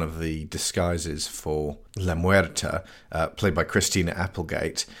 one of the disguises for La Muerta, played by Christina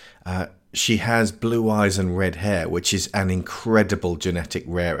Applegate, she has blue eyes and red hair, which is an incredible genetic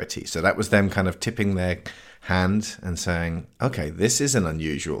rarity. So that was them kind of tipping their hand and saying, okay, this is an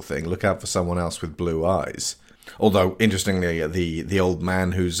unusual thing. Look out for someone else with blue eyes. Although, interestingly, the old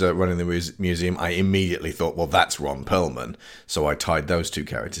man who's running the museum, I immediately thought, well, that's Ron Perlman. So I tied those two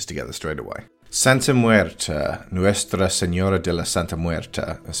characters together straight away. Santa Muerta, Nuestra Señora de la Santa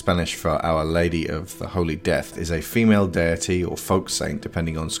Muerta, Spanish for Our Lady of the Holy Death, is a female deity or folk saint,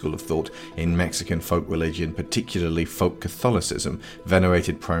 depending on school of thought, in Mexican folk religion, particularly folk Catholicism,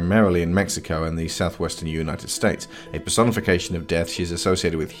 venerated primarily in Mexico and the southwestern United States. A personification of death, she is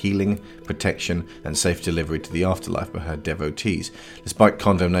associated with healing, protection, and safe delivery to the afterlife by her devotees. Despite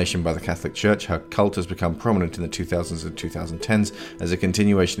condemnation by the Catholic Church, her cult has become prominent in the 2000s and 2010s as a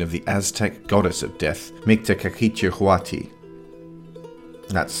continuation of the Aztec goddess of death, Mictlantecuhtli.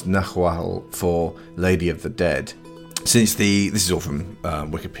 That's Nahuatl for Lady of the Dead. This is all from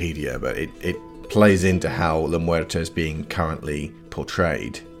Wikipedia, but it plays into how La Muerta is being currently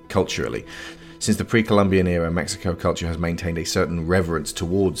portrayed culturally. Since the pre-Columbian era, Mexico culture has maintained a certain reverence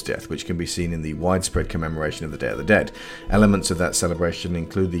towards death, which can be seen in the widespread commemoration of the Day of the Dead. Elements of that celebration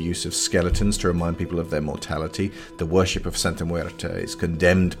include the use of skeletons to remind people of their mortality. The worship of Santa Muerta is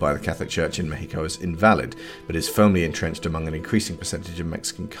condemned by the Catholic Church in Mexico as invalid, but is firmly entrenched among an increasing percentage of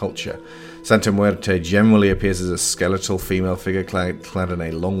Mexican culture. Santa Muerta generally appears as a skeletal female figure clad in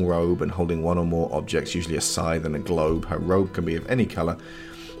a long robe and holding one or more objects, usually a scythe and a globe. Her robe can be of any color,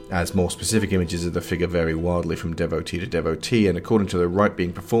 as more specific images of the figure vary wildly from devotee to devotee and according to the rite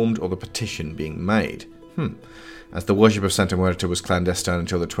being performed or the petition being made. As the worship of Santa Muerta was clandestine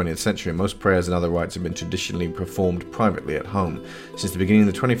until the 20th century, most prayers and other rites have been traditionally performed privately at home. Since the beginning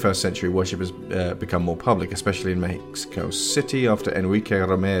of the 21st century, worship has become more public, especially in Mexico City after Enrique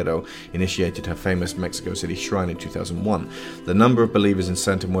Romero initiated her famous Mexico City shrine in 2001. The number of believers in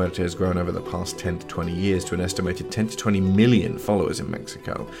Santa Muerta has grown over the past 10 to 20 years to an estimated 10 to 20 million followers in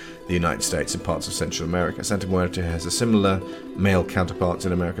Mexico, the United States, and parts of Central America. Santa Muerta has a similar male counterparts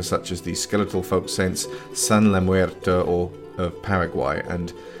in America, such as the skeletal folk saints San La Muerta of Paraguay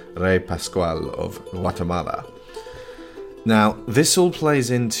and Rey Pascual of Guatemala. Now, this all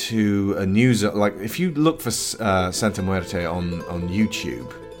plays into a news, like if you look for Santa Muerta on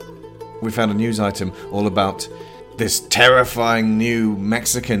YouTube, we found a news item all about this terrifying new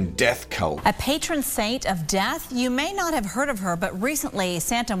Mexican death cult. A patron saint of death? You may not have heard of her, but recently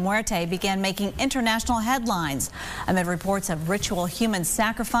Santa Muerta began making international headlines amid reports of ritual human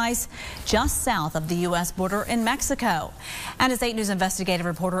sacrifice just south of the U.S. border in Mexico. And as 8 News investigative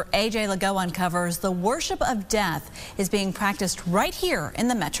reporter AJ Lago uncovers, the worship of death is being practiced right here in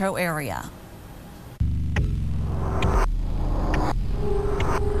the metro area.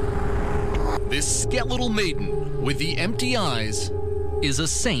 This skeletal maiden with the empty eyes is a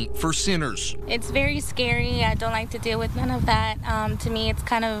saint for sinners. It's very scary. I don't like to deal with none of that. To me, it's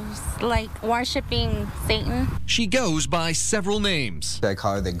kind of like worshiping Satan. She goes by several names. I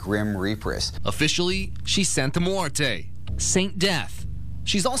call her the Grim Reaperess. Officially, she's Santa Muerte, Saint Death.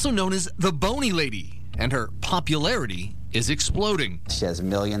 She's also known as the Bony Lady, and her popularity is exploding. She has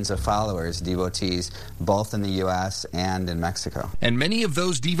millions of followers, devotees, both in the U.S. and in Mexico. And many of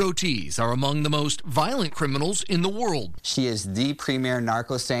those devotees are among the most violent criminals in the world. She is the premier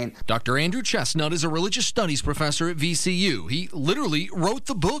narco saint. Dr. Andrew Chestnut is a religious studies professor at VCU. He literally wrote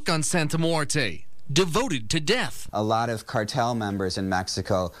the book on Santa Muerte, Devoted to Death. A lot of cartel members in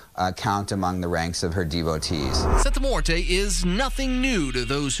Mexico count among the ranks of her devotees. Santa Muerte is nothing new to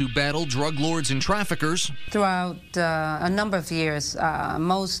those who battle drug lords and traffickers. Throughout a number of years,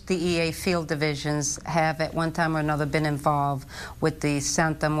 most DEA field divisions have at one time or another been involved with the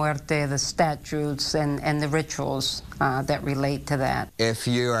Santa Muerte, the statutes, and the rituals that relate to that. If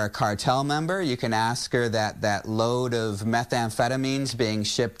you are a cartel member, you can ask her that load of methamphetamines being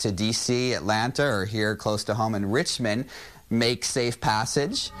shipped to D.C., Atlanta, or here close to home in Richmond make safe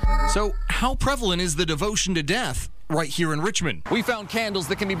passage. So how prevalent is the devotion to death right here in Richmond? We found candles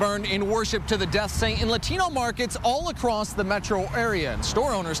that can be burned in worship to the death saint in Latino markets all across the metro area. And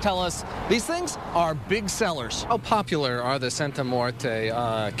store owners tell us these things are big sellers. How popular are the Santa Muerte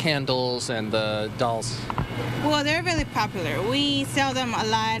candles and the dolls? Well, they're really popular. We sell them a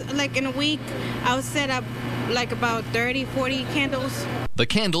lot. Like in a week, I'll set up like about 30, 40 candles. The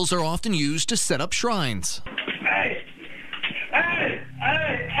candles are often used to set up shrines.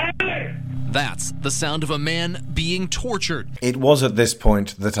 That's the sound of a man being tortured. It was at this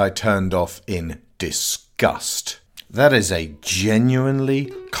point that I turned off in disgust. That is a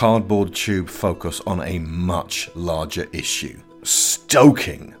genuinely cardboard tube focus on a much larger issue,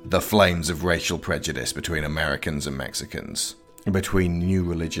 stoking the flames of racial prejudice between Americans and Mexicans, between new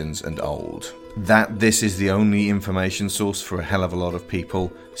religions and old. That this is the only information source for a hell of a lot of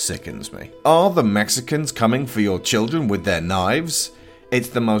people sickens me. Are the Mexicans coming for your children with their knives? It's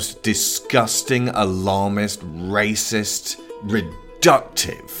the most disgusting, alarmist, racist,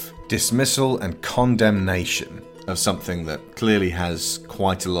 reductive dismissal and condemnation of something that clearly has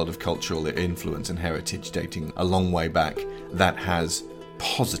quite a lot of cultural influence and heritage dating a long way back, that has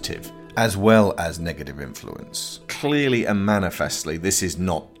positive as well as negative influence. Clearly and manifestly, this is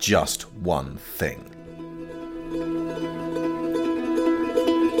not just one thing.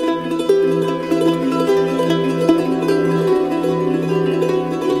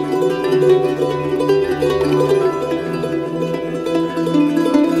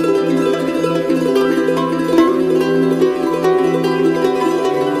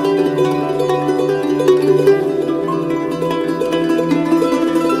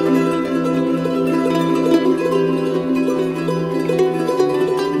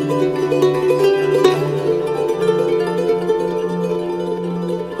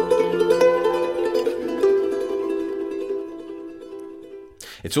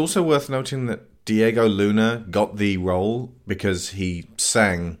 It's also worth noting that Diego Luna got the role because he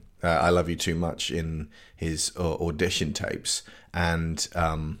sang I Love You Too Much in his audition tapes, and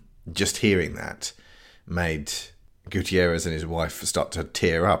just hearing that made Gutierrez and his wife start to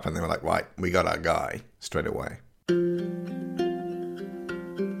tear up, and they were like, right, we got our guy straight away.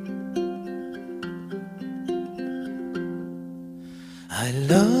 I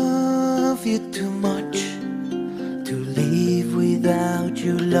love you too much to live without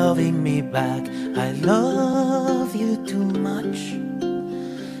you loving me back. I love you too much.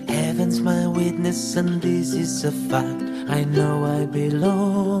 Heaven's my witness and this is a fact. I know I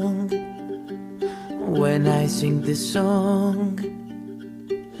belong when I sing this song.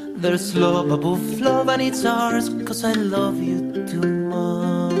 There's love above love and it's ours, 'cause I love you too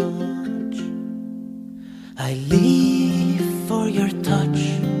much. I live for your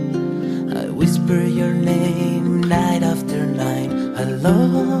touch, I whisper your name night after night. I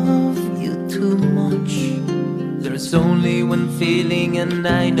love you too much. There's only one feeling and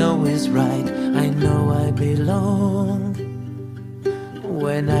I know it's right. I know I belong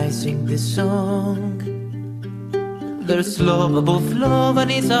when I sing this song. There's love above love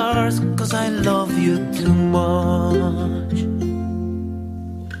and it's ours, 'cause I love you too much.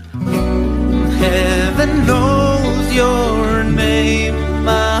 Heaven knows your name.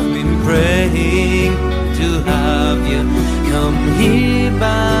 I've been praying to have you come here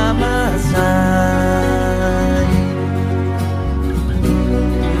by my side.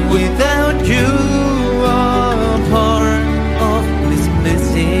 Without you, a part of me's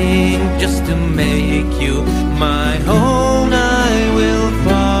missing. Just to make you my own, I will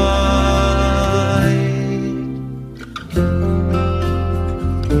fight.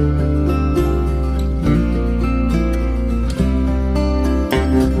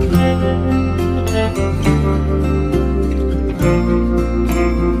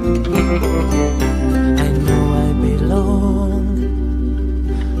 I know I belong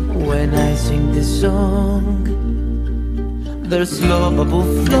when I sing this song. There's love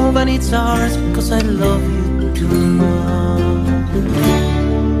above love and it's ours, 'cause I love you too much.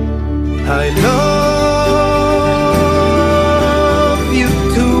 I love you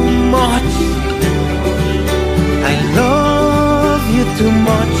too much. I love you too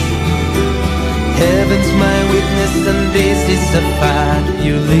much. Heaven's my witness and this is a fact.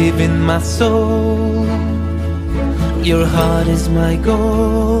 You live in my soul. Your heart is my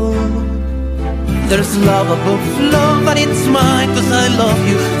goal. There's love above love and it's mine, 'cause I love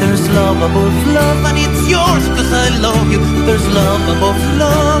you. There's love above love and it's yours, 'cause I love you. There's love above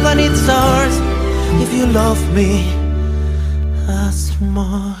love and it's ours, if you love me as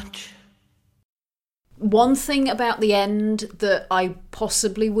much. One thing about the end that I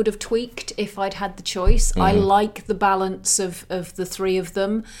possibly would have tweaked if I'd had the choice, I like the balance of the three of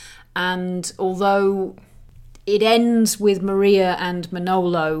them, and although it ends with Maria and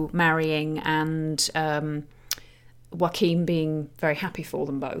Manolo marrying and Joaquin being very happy for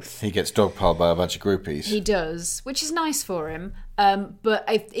them both. He gets dogpiled by a bunch of groupies. He does, which is nice for him. But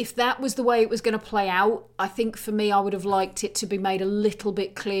if that was the way it was going to play out, I think for me I would have liked it to be made a little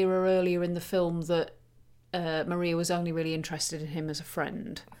bit clearer earlier in the film that Maria was only really interested in him as a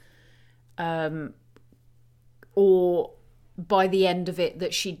friend. Or by the end of it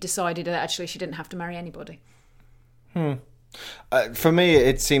that she decided that actually she didn't have to marry anybody. For me,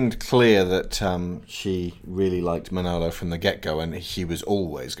 it seemed clear that she really liked Manolo from the get-go, and she was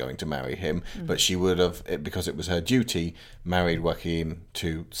always going to marry him, but she would have, because it was her duty, married Joaquin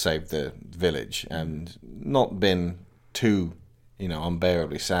to save the village, and not been too,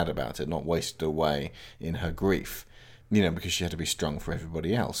 unbearably sad about it, not wasted away in her grief, because she had to be strong for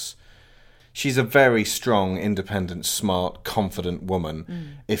everybody else. she's a very strong, independent, smart, confident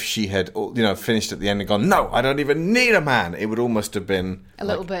woman. If she had, finished at the end and gone, no, I don't even need a man, it would almost have been a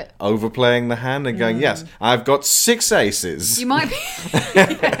little bit overplaying the hand and going, yes, I've got 6 aces. You might be,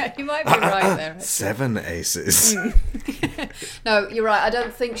 you might be right there. 7 aces. No, you're right. I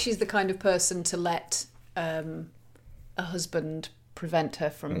don't think she's the kind of person to let a husband prevent her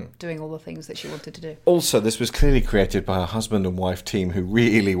from doing all the things that she wanted to do. Also, this was clearly created by a husband and wife team who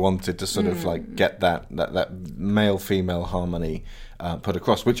really wanted to sort of like get that male-female harmony put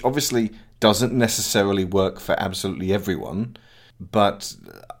across, which obviously doesn't necessarily work for absolutely everyone. But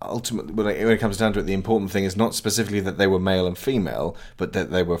ultimately, when it comes down to it, the important thing is not specifically that they were male and female, but that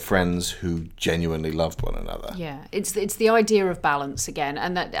they were friends who genuinely loved one another. Yeah, it's the idea of balance again,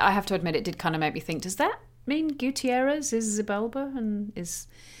 and that I have to admit, it did kind of make me think: does that mean Gutierrez is Zabelba and is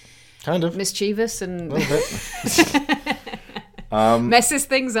kind of mischievous and messes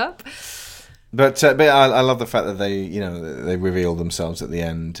things up? But I love the fact that they reveal themselves at the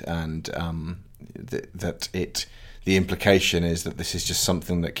end, and the implication is that this is just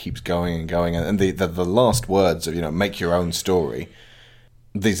something that keeps going and going. And the last words of, make your own story,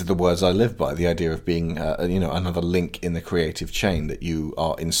 these are the words I live by, the idea of being, another link in the creative chain, that you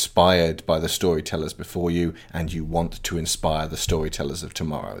are inspired by the storytellers before you and you want to inspire the storytellers of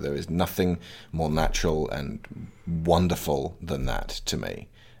tomorrow. There is nothing more natural and wonderful than that to me.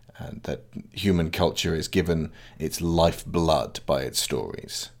 And that human culture is given its lifeblood by its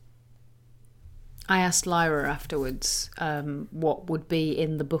stories. I asked Lyra afterwards what would be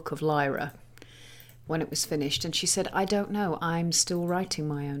in the book of Lyra when it was finished, and she said, I don't know, I'm still writing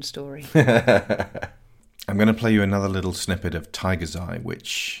my own story. I'm going to play you another little snippet of Tiger's Eye,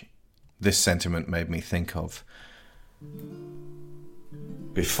 which this sentiment made me think of.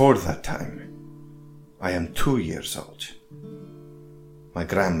 Before that time, I am 2 years old. My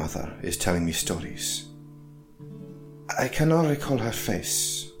grandmother is telling me stories. I cannot recall her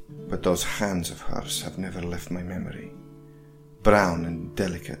face, but those hands of hers have never left my memory. Brown and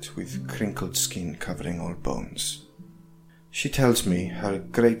delicate, with crinkled skin covering all bones. She tells me her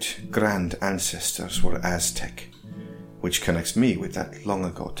great-grand ancestors were Aztec, which connects me with that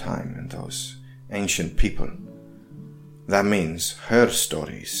long-ago time and those ancient people. That means her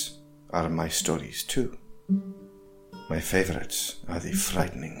stories are my stories too. My favorites are the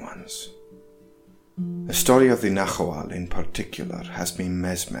frightening ones. The story of the Nahual in particular has me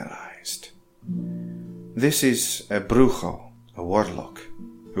mesmerized. This is a brujo, a warlock,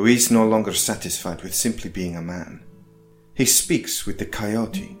 who is no longer satisfied with simply being a man. He speaks with the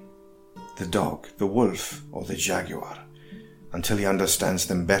coyote, the dog, the wolf, or the jaguar, until he understands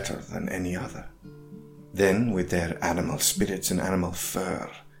them better than any other. Then, with their animal spirits and animal fur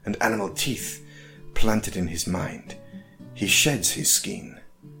and animal teeth planted in his mind, he sheds his skin,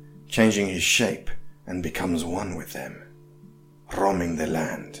 changing his shape, and becomes one with them. Roaming the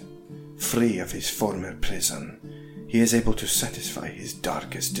land, free of his former prison, he is able to satisfy his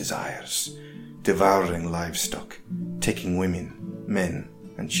darkest desires, devouring livestock, taking women, men,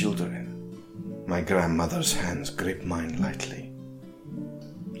 and children. My grandmother's hands grip mine lightly.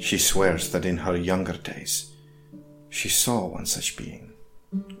 She swears that in her younger days, she saw one such being.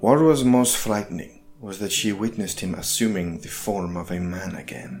 What was most frightening was that she witnessed him assuming the form of a man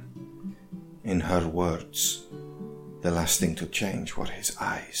again. In her words, the last thing to change were his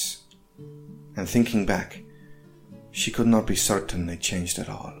eyes. And thinking back, she could not be certain they changed at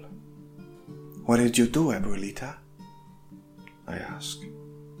all. What did you do, Abuelita? I asked.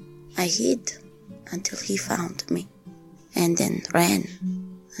 I hid until he found me, and then ran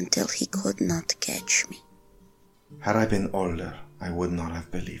until he could not catch me. Had I been older, I would not have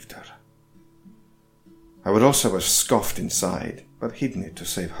believed her. I would also have scoffed inside, but hidden it to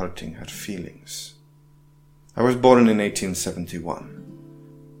save hurting her feelings. I was born in 1871,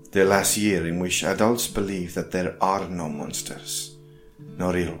 the last year in which adults believe that there are no monsters,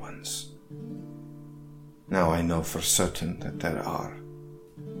 no real ones. Now I know for certain that there are.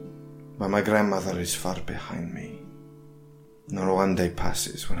 But my grandmother is far behind me. Nor one day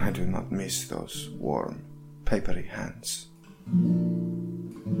passes when I do not miss those warm, papery hands.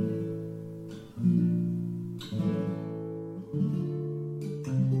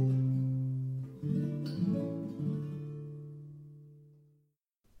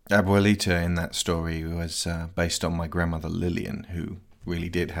 Abuelita in that story was based on my grandmother Lillian, who really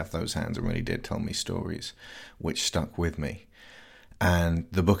did have those hands and really did tell me stories, which stuck with me. And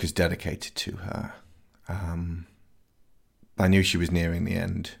the book is dedicated to her. I knew she was nearing the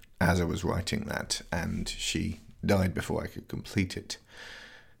end as I was writing that, and she died before I could complete it.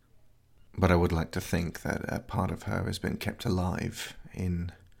 But I would like to think that a part of her has been kept alive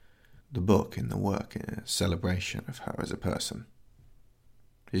in the book and the work in a celebration of her as a person.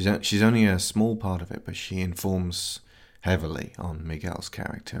 She's only a small part of it, but she informs heavily on Miguel's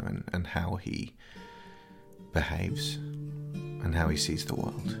character and how he behaves and how he sees the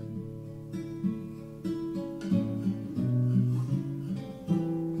world.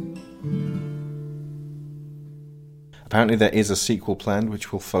 Apparently there is a sequel planned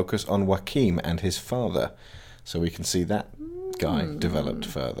which will focus on Joaquim and his father, so we can see that guy developed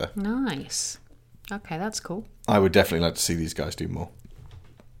further. Nice. Okay, that's cool. I would definitely like to see these guys do more.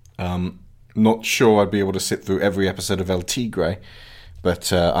 Not sure I'd be able to sit through every episode of El Tigre,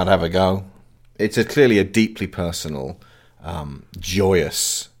 but I'd have a go. It's clearly a deeply personal,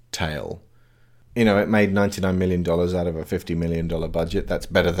 joyous tale. You know, it made $99 million out of a $50 million budget. That's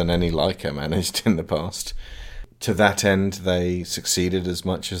better than any LAIKA managed in the past. To that end, they succeeded as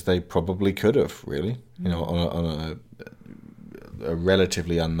much as they probably could have, really. You know, on a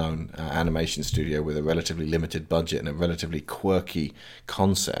relatively unknown animation studio with a relatively limited budget and a relatively quirky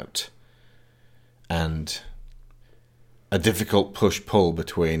concept. And a difficult push-pull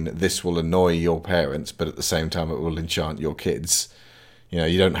between this will annoy your parents, but at the same time it will enchant your kids. You know,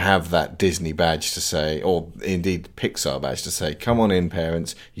 you don't have that Disney badge to say, or indeed Pixar badge to say, come on in,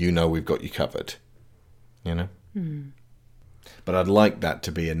 parents, you know we've got you covered. You know? But I'd like that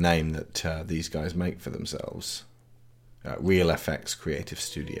to be a name that these guys make for themselves. Real FX Creative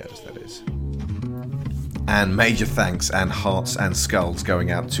Studios, that is. And major thanks and hearts and skulls going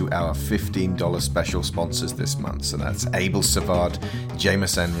out to our $15 special sponsors this month. So that's Abel Savard,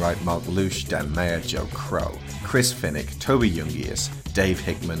 Jameis Enright, Mark Lush, Dan Mayer, Joe Crow, Chris Finnick, Toby Jungius, Dave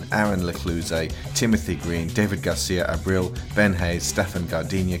Hickman, Aaron Lecluse, Timothy Green, David Garcia Abril, Ben Hayes, Stefan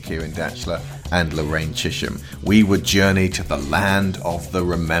Gardenia, Kieran Datchler, and Lorraine Chisholm. We would journey to the land of the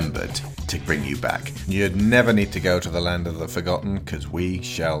remembered to bring you back. You'd never need to go to the land of the forgotten, because we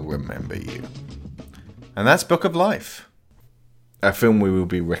shall remember you. And that's Book of Life, a film we will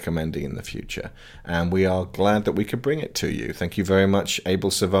be recommending in the future, and we are glad that we could bring it to you. Thank you very much,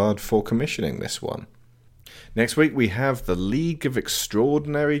 Abel Savard, for commissioning this one. Next week we have The League of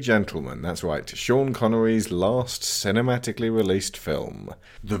Extraordinary Gentlemen. That's right, Sean Connery's last cinematically released film,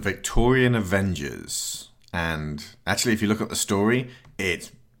 The Victorian Avengers. And actually, if you look at the story,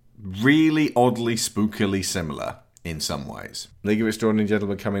 it's really oddly, spookily similar in some ways. League of Extraordinary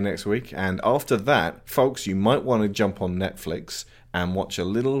Gentlemen coming next week. And after that, folks, you might want to jump on Netflix and watch a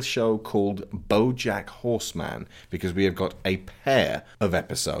little show called BoJack Horseman, because we have got a pair of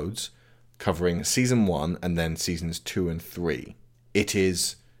episodes covering season 1 and then seasons 2 and 3. It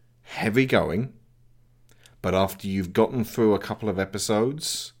is heavy going, but after you've gotten through a couple of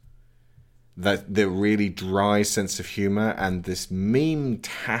episodes, that the really dry sense of humor and this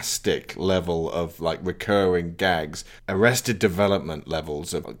meme-tastic level of like recurring gags, Arrested Development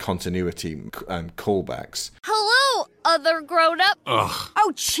levels of continuity and callbacks. Hello, other grown-up. Ugh.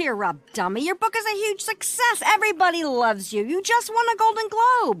 Oh, cheer up, dummy. Your book is a huge success. Everybody loves you. You just won a Golden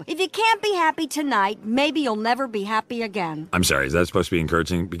Globe. If you can't be happy tonight, maybe you'll never be happy again. I'm sorry, is that supposed to be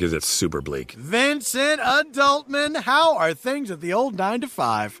encouraging? Because it's super bleak. Vincent Adultman, how are things at the old 9 to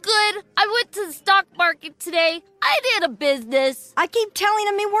 5? Good. I went to the stock market today. I did a business. I keep telling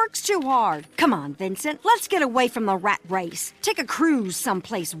him he works too hard. Come on, Vincent. Let's get away from the rat race. Take a cruise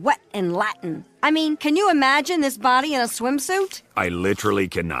someplace wet and Latin. I mean, can you imagine this body in a swimsuit? I literally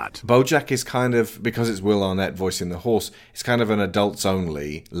cannot. BoJack is kind of, because it's Will Arnett voicing the horse, it's kind of an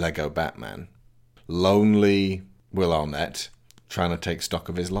adults-only Lego Batman. Lonely Will Arnett trying to take stock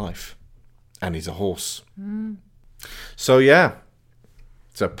of his life. And he's a horse. So yeah,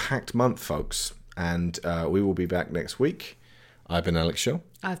 it's a packed month, folks. And we will be back next week. I've been Alex Shaw.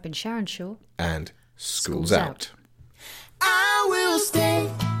 I've been Sharon Shaw. And School's out. I will stay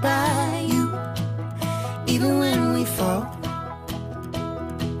by you, even when we fall.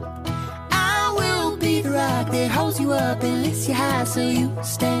 I will be the rock that holds you up and lifts you high so you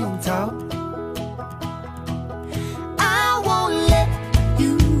stand tall. I won't let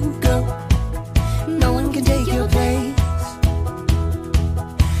you go. No one can take your place.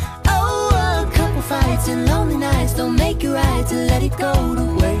 Oh, a couple fights and lonely nights don't make it right to let it go to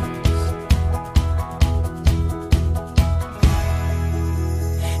waste.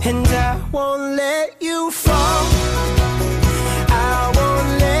 And I won't let you fall. I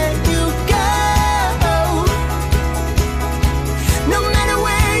won't let you go. No matter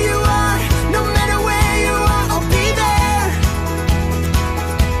where you are, no matter where you are, I'll be there.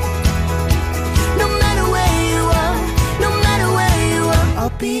 No matter where you are, no matter where you are,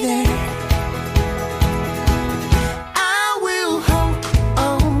 I'll be there. I will hold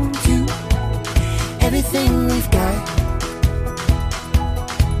on to everything we've got.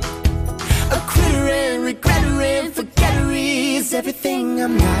 everything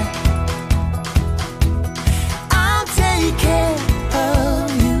I'm not. I'll take care of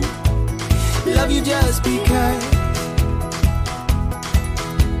you, love you just because.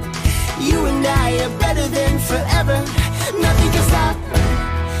 You and I are better than forever. Nothing can stop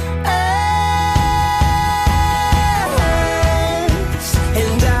us.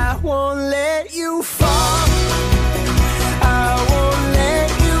 And I won't let you fall. I won't let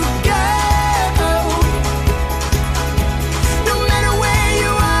you go. No matter where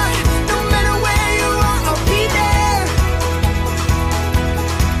you are, no matter where you are, I'll be there.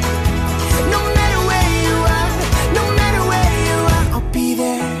 No matter where you are, no matter where you are, I'll be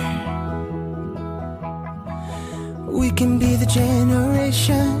there. We can be the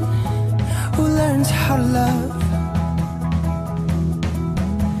generation who learns how to love.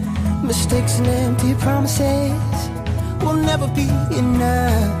 Mistakes and empty promises will never be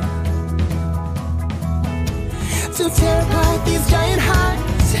enough to tear apart these giant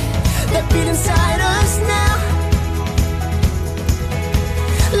hearts that beat inside us now.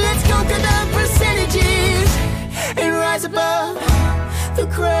 Let's conquer the percentages and rise above the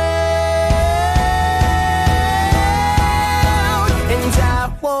crowd. And I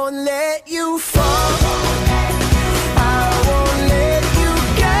won't let you fall. I won't let you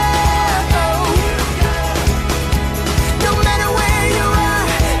go. No matter where you are,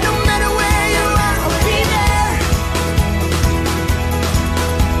 no matter where you are, I'll be there.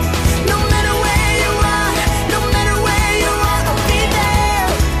 No matter where you are, no matter where you are, I'll be there.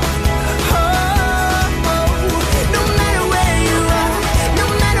 Oh, no matter where you are, no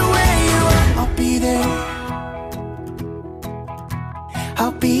matter where you are, I'll be there.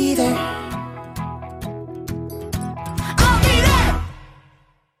 I'll be there.